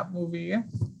 That movie.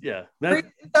 Yeah, is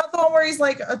that the one where he's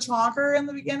like a chonker in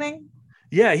the beginning?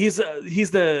 Yeah, he's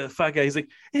the fat guy. He's like,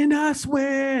 and I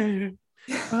swear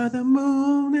by the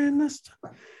moon and the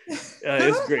star.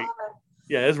 It's great.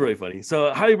 Yeah, it's really funny. So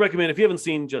I highly recommend if you haven't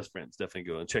seen Just Friends,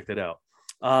 definitely go and check that out.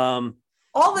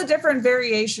 All the different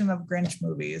variation of Grinch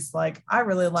movies, like I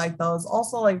really like those.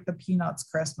 Also, like the Peanuts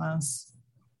Christmas.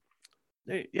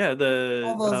 Yeah, the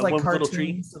all those like one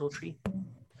cartoons. little tree.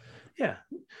 Yeah,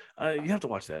 you have to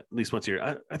watch that at least once a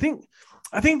year. I think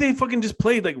they fucking just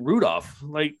played like Rudolph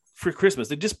like for Christmas.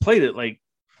 They just played it like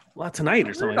tonight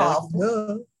or something. Rudolph.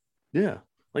 Yeah,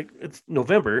 like it's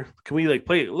November. Can we like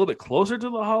play it a little bit closer to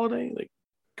the holiday? Like,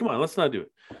 come on, let's not do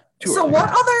it. So what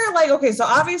other like okay, so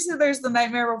obviously there's the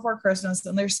Nightmare Before Christmas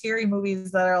and there's scary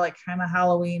movies that are like kind of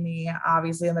Halloween-y,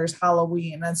 obviously, and there's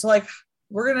Halloween. And so like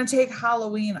we're gonna take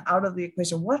Halloween out of the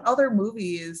equation. What other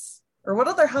movies or what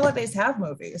other holidays have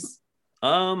movies?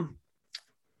 That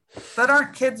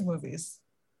aren't kids movies.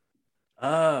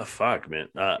 Fuck, man.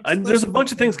 There's a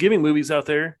bunch of Thanksgiving movies out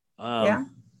there. Yeah.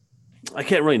 I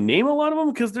can't really name a lot of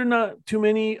them because they're not too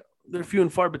many. They're few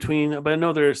and far between, but I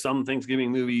know there are some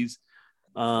Thanksgiving movies.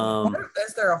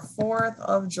 Is there a 4th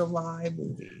of July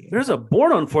movie? There's a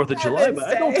Born on 4th of July, but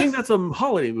I don't think that's a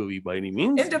holiday movie by any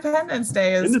means. Independence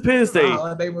Day is Independence Day. A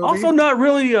holiday movie. Also not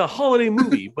really a holiday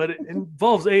movie, but it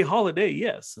involves a holiday,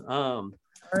 yes.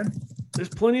 There's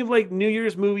plenty of like New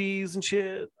Year's movies and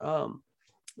shit.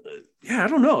 Yeah, I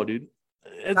don't know, dude.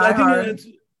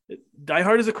 Die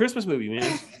Hard is a Christmas movie,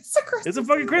 man. It's a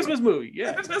fucking Christmas movie.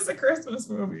 Yeah, it's just a Christmas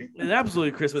movie. It's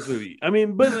absolutely a Christmas movie. I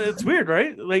mean, but it's weird,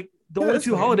 right? Like the only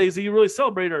two holidays that you really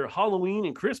celebrate are Halloween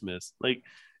and Christmas. Like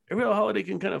every other holiday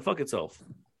can kind of fuck itself.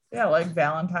 Yeah, like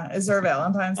Valentine. Is there a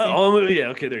Valentine's Day? Oh, yeah.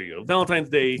 Okay, there you go. Valentine's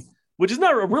Day, which is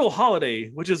not a real holiday,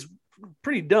 which is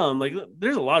pretty dumb. Like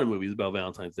there's a lot of movies about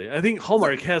Valentine's Day. I think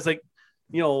Hallmark has like,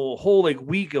 a whole like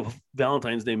week of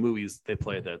Valentine's Day movies they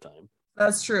play at that time.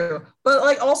 That's true. But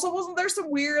like also wasn't there some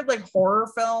weird like horror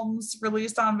films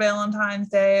released on Valentine's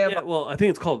Day? Yeah, well, I think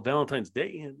it's called Valentine's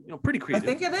Day. Pretty creative. I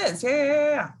think it is.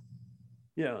 Yeah.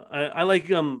 Yeah, I like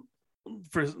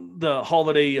for the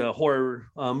holiday horror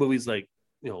movies like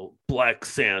Black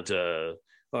Santa,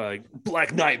 or like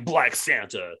Black Knight, Black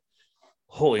Santa,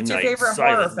 Holy What's Night. Your favorite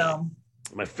horror film?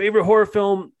 My favorite horror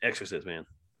film, Exorcist, man.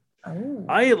 Oh.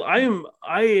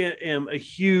 I am a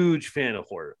huge fan of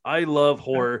horror. I love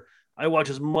horror. I watch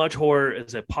as much horror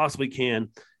as I possibly can,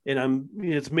 and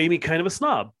it's made me kind of a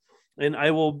snob. And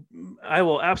I will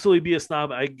absolutely be a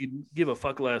snob. I give a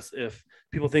fuck less if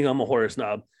people think I'm a horror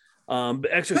snob.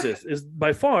 But Exorcist is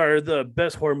by far the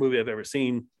best horror movie I've ever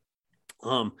seen.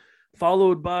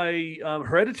 Followed by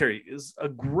Hereditary is a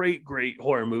great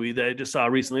horror movie that I just saw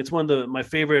recently. It's one of my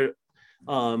favorite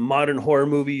modern horror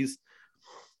movies.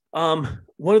 One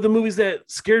of the movies that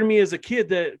scared me as a kid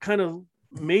that kind of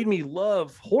made me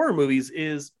love horror movies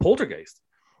is Poltergeist.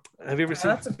 Have you ever seen?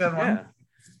 That's a good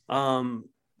one.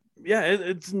 Yeah.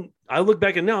 It's. I look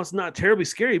back and now it's not terribly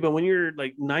scary, but when you're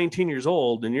like 19 years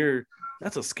old and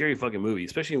that's a scary fucking movie,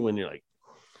 especially when you're like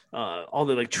all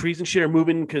the like trees and shit are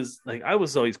moving. Because like I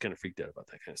was always kind of freaked out about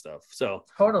that kind of stuff. So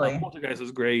totally, Poltergeist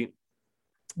was great.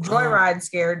 Joyride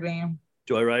scared me.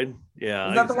 Joyride, yeah.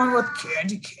 Is that the one with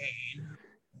Candy Cane?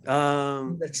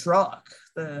 The truck.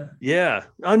 Yeah.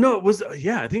 No, it was.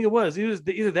 Yeah, I think it was. It was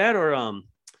either that or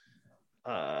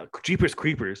Jeepers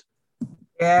Creepers.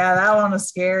 Yeah, that one was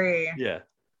scary. Yeah,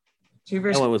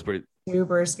 Jeepers. That one was pretty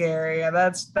super scary. Yeah,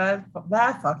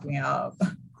 that fucked me up.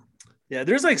 Yeah,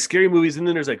 there's like scary movies and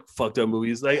then there's like fucked up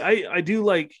movies. Like I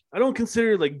don't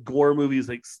consider like gore movies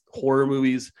like horror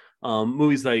movies.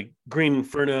 Movies like Green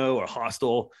Inferno or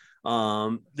Hostel.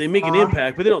 They make an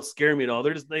impact, but they don't scare me at all.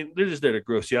 They're just there to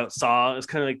gross you out. Saw is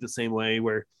kind of like the same way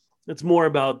where it's more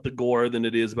about the gore than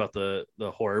it is about the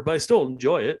horror, but I still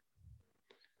enjoy it.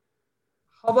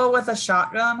 Hobo with a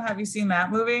Shotgun. Have you seen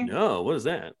that movie? No, what is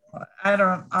that? I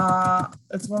don't.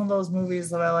 It's one of those movies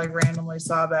that I like randomly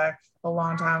saw back a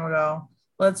long time ago.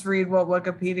 Let's read what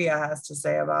Wikipedia has to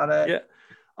say about it. Yeah.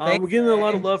 We're getting a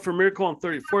lot of love for Miracle on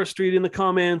 34th Street in the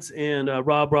comments, and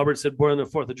Rob Roberts said Born on the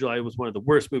 4th of July was one of the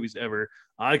worst movies ever.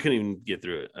 I couldn't even get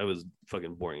through it. I was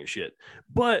fucking boring as shit.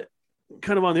 But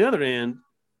kind of on the other end,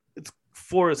 it's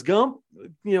Forrest Gump.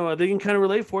 You know, they can kind of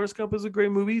relate. Forrest Gump is a great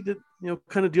movie that, you know,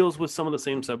 kind of deals with some of the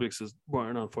same subjects as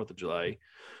Born on 4th of July.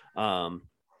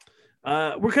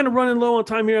 We're kind of running low on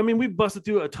time here. I mean, we've busted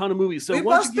through a ton of movies. So we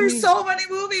busted through so many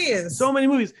movies. So many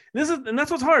movies. And that's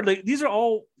what's hard. Like, these are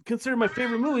all considered my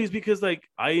favorite movies because, like,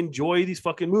 I enjoy these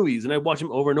fucking movies and I watch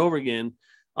them over and over again.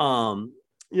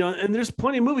 You know, and there's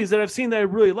plenty of movies that I've seen that I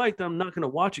really like that I'm not going to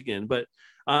watch again. But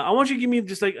I want you to give me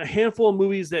just like a handful of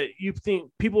movies that you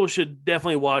think people should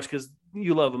definitely watch because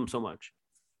you love them so much.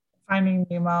 Finding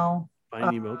Nemo.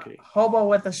 Finding Nemo, okay. Hobo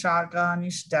with a Shotgun. You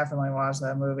should definitely watch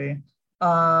that movie.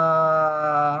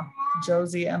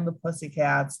 Josie and the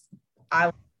Pussycats. I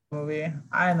love the movie.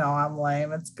 I know I'm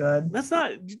lame. It's good.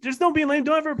 There's no being lame.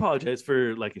 Don't ever apologize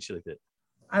for liking shit like that.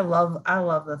 I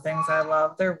love the things I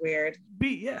love. They're weird.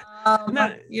 You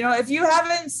know, if you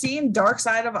haven't seen Dark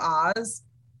Side of Oz,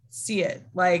 see it.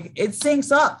 Like, it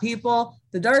syncs up, people.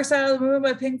 The Dark Side of the Moon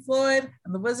by Pink Floyd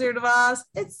and The Wizard of Oz,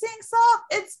 it syncs up.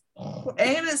 It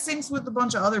syncs with a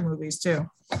bunch of other movies too.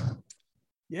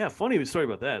 Yeah, funny story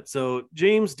about that. So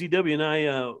James, DW, and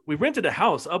I, we rented a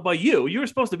house up by you. You were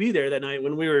supposed to be there that night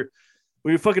when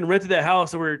we fucking rented that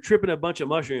house and we were tripping a bunch of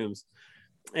mushrooms.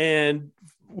 And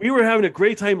we were having a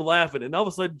great time laughing. And all of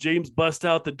a sudden, James busts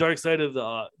out the Dark Side of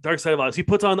Oz. He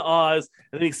puts on Oz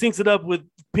and then he syncs it up with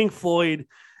Pink Floyd.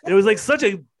 And it was like such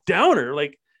a downer.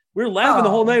 Like, we were laughing the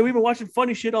whole night. We've been watching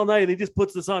funny shit all night. And he just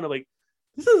puts this on. I'm like,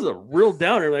 this is a real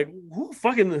downer. Like,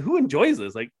 who enjoys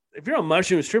this? Like, if you're on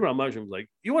mushrooms, tripping on mushrooms, like,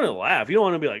 you want to laugh. You don't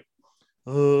want to be like,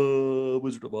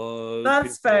 Wizard of Oz.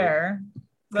 That's fair.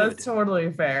 That's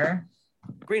totally fair.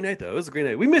 Great night, though. It was a great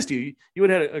night. We missed you. You would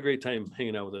have had a great time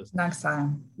hanging out with us. Next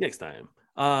time.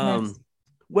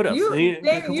 What else?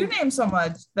 You name so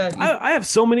much that I have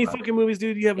so many fucking movies,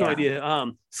 dude. You have no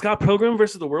idea. Scott Pilgrim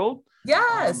versus the World.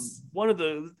 Yes. One of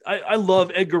the I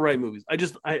love Edgar Wright movies.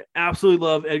 I absolutely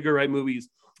love Edgar Wright movies.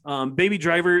 Baby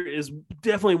Driver is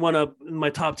definitely one of my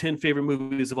top 10 favorite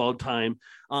movies of all time.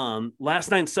 Last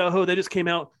Night in Soho, that just came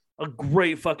out, a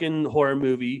great fucking horror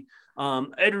movie.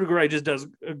 Edgar Wright just does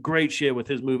a great shit with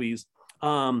his movies.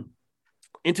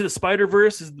 Into the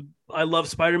Spider-Verse I love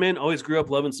Spider-Man. Always grew up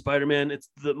loving Spider-Man. It's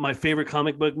my favorite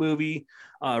comic book movie.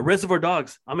 Reservoir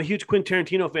Dogs. I'm a huge Quentin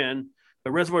Tarantino fan,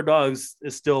 but Reservoir Dogs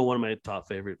is still one of my top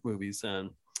favorite movies.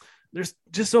 And there's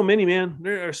just so many, man.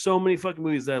 There are so many fucking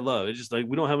movies that I love. It's just like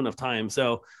we don't have enough time.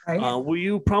 So will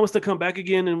you promise to come back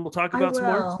again and we'll talk about some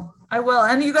more? I will.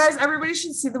 And you guys, everybody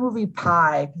should see the movie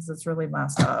Pi because it's really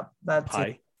messed up. That's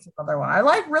Pi. Another one. I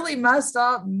like really messed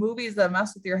up movies that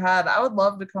mess with your head. I would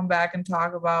love to come back and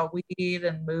talk about weed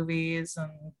and movies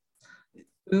and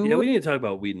food. Yeah, we need to talk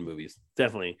about weed and movies.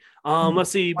 Definitely.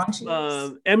 Let's see.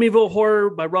 Amityville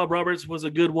Horror by Rob Roberts was a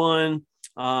good one.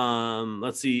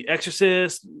 Let's see.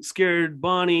 Exorcist, Scared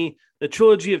Bonnie, the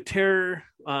Trilogy of Terror.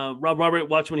 Rob Robert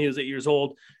watched when he was 8 years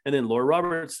old, and then Laura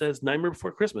Roberts says Nightmare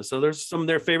Before Christmas. So there's some of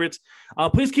their favorites.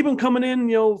 Please keep them coming in.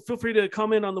 You know, feel free to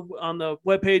comment on the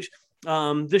webpage.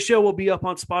 This show will be up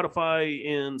on Spotify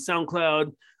and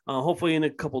SoundCloud, hopefully in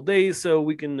a couple days, so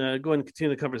we can go ahead and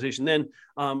continue the conversation. Then,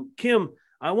 Kim,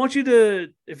 I want you to,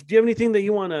 do you have anything that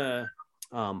you want to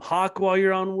hawk while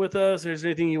you're on with us? Or is there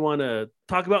anything you want to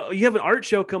talk about? You have an art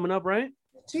show coming up, right?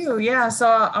 Yeah, so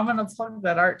I'm gonna plug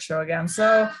that art show again.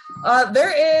 So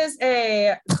there is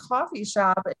a coffee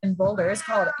shop in Boulder. It's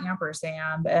called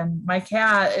Ampersand, and my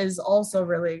cat is also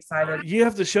really excited. You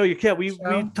have to show your cat. We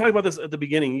talked about this at the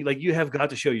beginning. Like, you have got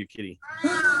to show your kitty.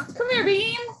 Come here,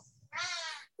 Bean.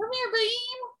 Come here,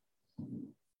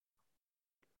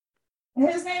 Bean.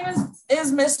 His name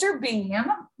is Mr. Bean,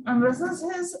 and this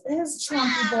is his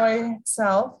chunky boy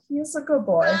self. He's a good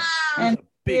boy, and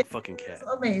big fucking cat.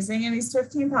 Amazing, and he's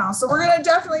 15 pounds. So we're gonna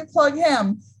definitely plug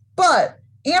him. But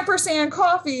Ampersand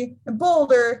Coffee in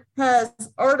Boulder has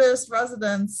artist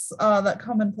residents that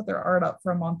come and put their art up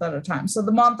for a month at a time. So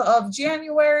the month of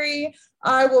January,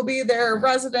 I will be their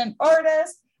resident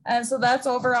artist. And so that's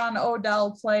over on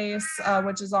Odell Place,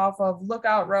 which is off of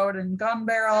Lookout Road in Gun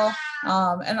Barrel.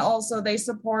 And also they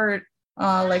support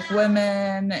like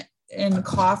women in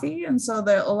coffee, and so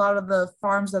that a lot of the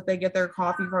farms that they get their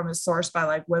coffee from is sourced by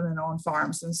like women-owned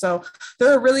farms, and so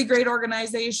they're a really great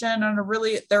organization, and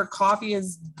their coffee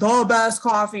is the best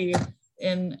coffee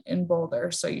in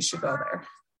Boulder, so you should go there.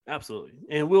 Absolutely,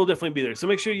 and we'll definitely be there. So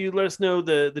make sure you let us know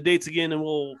the dates again, and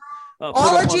we'll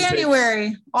all of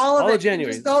January, all of it.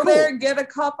 January. Just go there and get a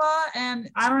cuppa, and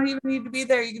I don't even need to be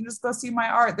there. You can just go see my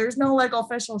art. There's no like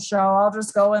official show. I'll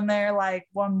just go in there like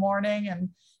one morning and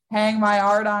hang my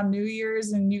art on New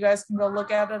Year's, and you guys can go look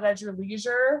at it at your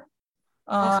leisure.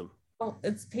 Awesome.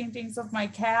 It's paintings of my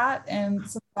cat and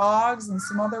some dogs and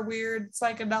some other weird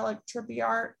psychedelic trippy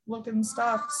art looking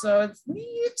stuff. So it's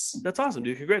neat. That's awesome,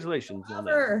 dude. Congratulations on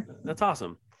that. That's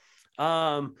awesome.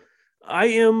 I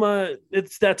am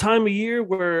it's that time of year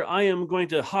where I am going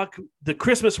to hawk the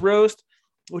Christmas roast,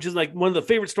 which is like one of the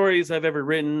favorite stories I've ever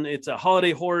written. It's a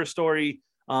holiday horror story.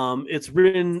 It's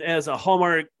written as a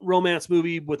Hallmark romance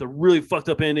movie with a really fucked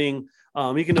up ending.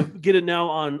 You can get it now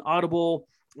on Audible.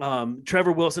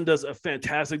 Trevor Wilson does a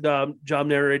fantastic job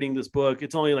narrating this book.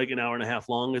 It's only like an hour and a half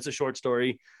long. It's a short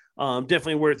story.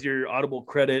 Definitely worth your Audible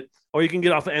credit, or you can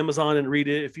get off of Amazon and read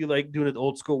it if you like doing it the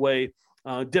old school way.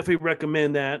 Definitely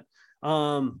recommend that.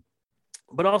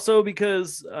 But also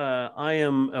because I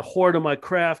am a whore to my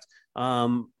craft,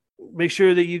 make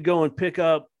sure that you go and pick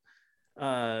up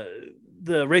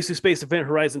the Race to Space Event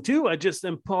Horizon 2. I just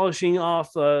am polishing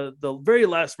off the very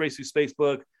last Race to Space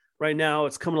book. Right now,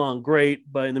 it's coming along great.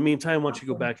 But in the meantime, why don't you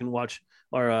go back and watch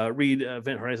or read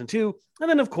Event Horizon 2. And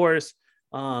then, of course,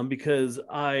 because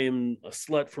I am a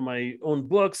slut for my own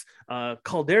books,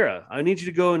 Caldera. I need you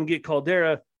to go and get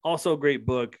Caldera. Also a great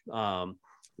book. A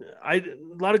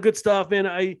lot of good stuff, man.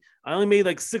 I only made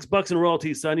like $6 in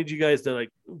royalties, so I need you guys to like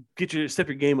step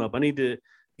your game up. I need to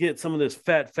get some of this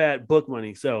fat book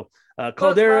money. So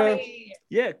Caldera,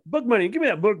 book money. Give me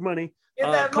that book money.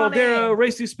 Caldera, money.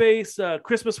 Race to Space,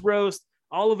 Christmas Roast,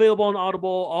 all available on Audible,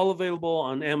 all available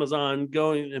on Amazon.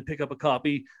 Go and pick up a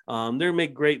copy. They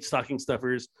make great stocking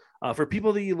stuffers for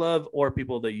people that you love or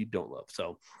people that you don't love.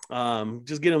 So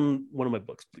just get them one of my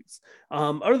books, please.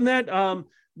 Other than that,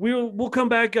 we'll come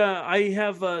back. I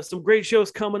have some great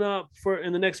shows coming up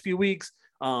in the next few weeks.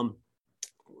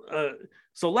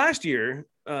 So last year,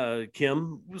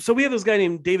 Kim, so we have this guy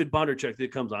named David Bondarchuk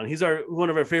that comes on. He's one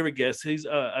of our favorite guests. He's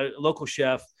a local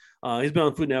chef. He's been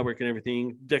on Food Network and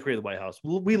everything, decorated the White House.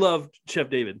 We love Chef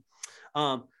David.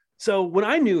 So when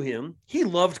I knew him, he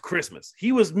loved Christmas.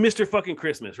 He was Mr. fucking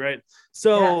Christmas, right?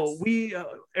 So we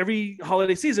every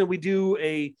holiday season, we do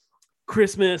a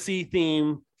Christmassy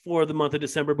theme for the month of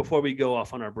December before we go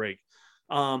off on our break.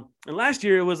 And last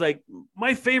year it was like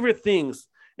my favorite things.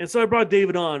 And so I brought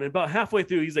David on, and about halfway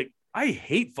through, he's like, I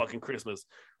hate fucking Christmas.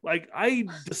 Like, I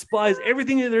despise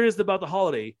everything that there is about the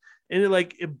holiday. And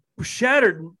it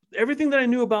shattered everything that I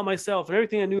knew about myself and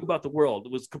everything I knew about the world.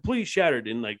 It was completely shattered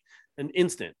in like an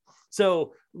instant.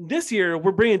 So this year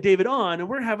we're bringing David on and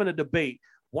we're having a debate.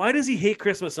 Why does he hate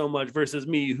Christmas so much versus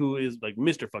me, who is like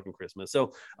Mr. fucking Christmas?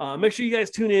 So make sure you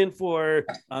guys tune in for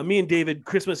me and David,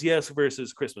 Christmas yes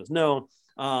versus Christmas no.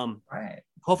 Right.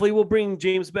 Hopefully we'll bring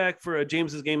James back for a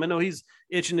James's game. I know he's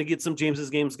itching to get some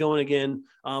James's games going again.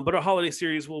 But our holiday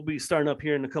series will be starting up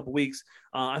here in a couple weeks.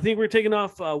 I think we're taking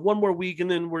off one more week, and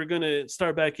then we're going to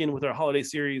start back in with our holiday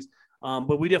series.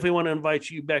 But we definitely want to invite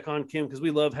you back on, Kim, because we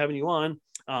love having you on.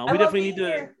 We definitely need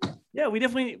to. Yeah,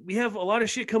 we have a lot of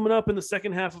shit coming up in the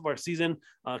second half of our season.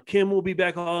 Kim will be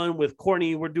back on with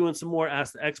Courtney. We're doing some more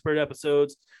Ask the Expert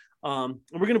episodes. And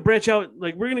we're going to branch out.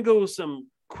 Like, we're going to go some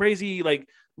crazy, like,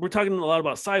 we're talking a lot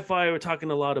about sci-fi. We're talking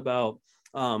a lot about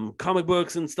comic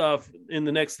books and stuff in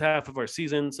the next half of our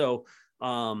season. So,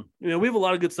 we have a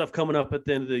lot of good stuff coming up at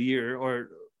the end of the year or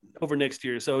over next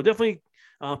year. So definitely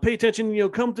pay attention.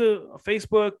 Come to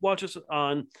Facebook, watch us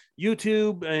on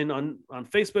YouTube, and on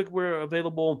Facebook, we're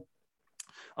available.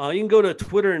 You can go to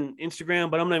Twitter and Instagram,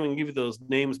 but I'm not even going to give you those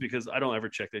names because I don't ever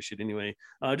check that shit anyway.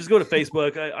 Just go to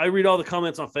Facebook. I read all the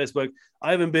comments on Facebook.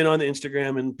 I haven't been on the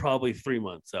Instagram in probably 3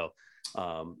 months. So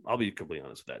I'll be completely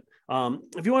honest with that.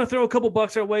 If you want to throw a couple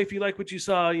bucks our way, if you like what you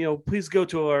saw, please go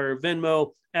to our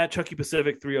Venmo at Chucky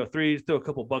Pacific 303, throw a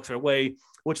couple bucks our way,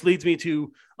 which leads me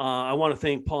to, I want to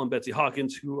thank Paul and Betsy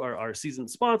Hawkins, who are our season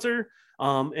sponsor.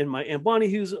 And my Aunt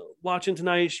Bonnie, who's watching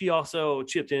tonight, she also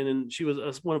chipped in, and she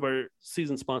was one of our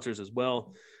season sponsors as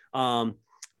well.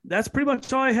 That's pretty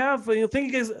much all I have. Thank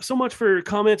you guys so much for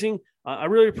commenting. I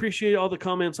really appreciate all the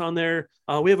comments on there.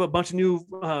 We have a bunch of new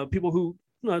people who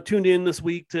tuned in this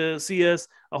week to see us.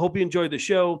 I hope you enjoyed the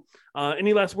show.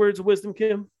 Any last words of wisdom,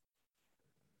 Kim?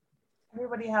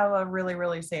 everybody have a really,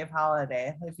 really safe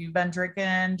holiday. If you've been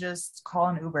drinking, just call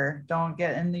an Uber. Don't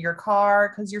get in your car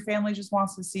because your family just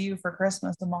wants to see you for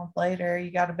Christmas a month later.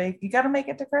 You gotta make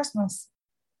it to Christmas.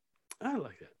 I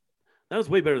like that. That was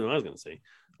way better than I was going to say.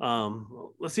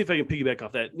 Let's see if I can piggyback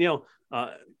off that.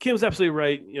 Kim's absolutely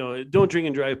right. Don't drink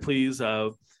and drive, please. I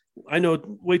know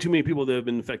way too many people that have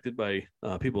been affected by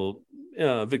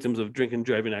victims of drink and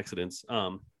driving accidents.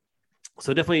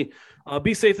 So definitely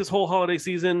be safe this whole holiday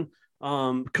season.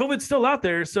 COVID's still out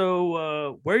there,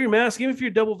 so wear your mask. Even if you're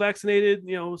double vaccinated,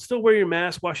 still wear your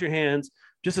mask, wash your hands.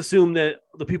 Just assume that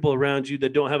the people around you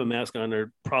that don't have a mask on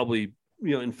are probably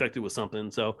infected with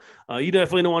something. So you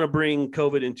definitely don't want to bring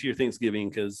COVID into your Thanksgiving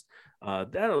because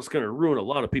that is going to ruin a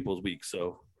lot of people's weeks.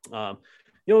 So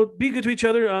be good to each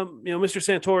other. Mr.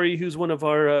 Santori, who's one of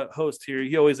our hosts here,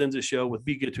 he always ends the show with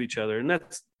 "be good to each other," and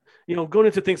that's going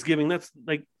into Thanksgiving. That's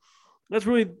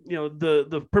really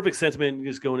the perfect sentiment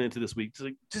just going into this week.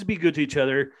 Just be good to each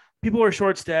other. People are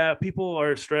short staffed. People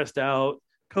are stressed out.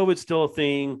 COVID's still a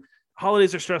thing.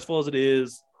 Holidays are stressful as it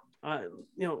is.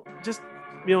 Just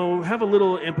have a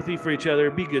little empathy for each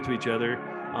other. Be good to each other.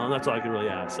 That's all I can really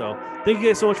ask. So thank you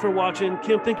guys so much for watching.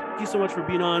 Kim, thank you so much for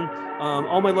being on.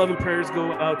 All my love and prayers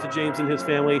go out to James and his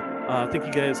family. Thank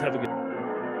you guys. Have a good.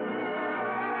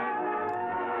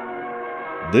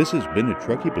 This has been a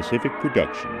Truckee Pacific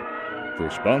production. For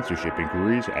sponsorship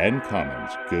inquiries and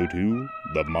comments, go to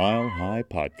the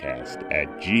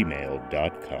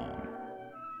milehighpodcast@gmail.com.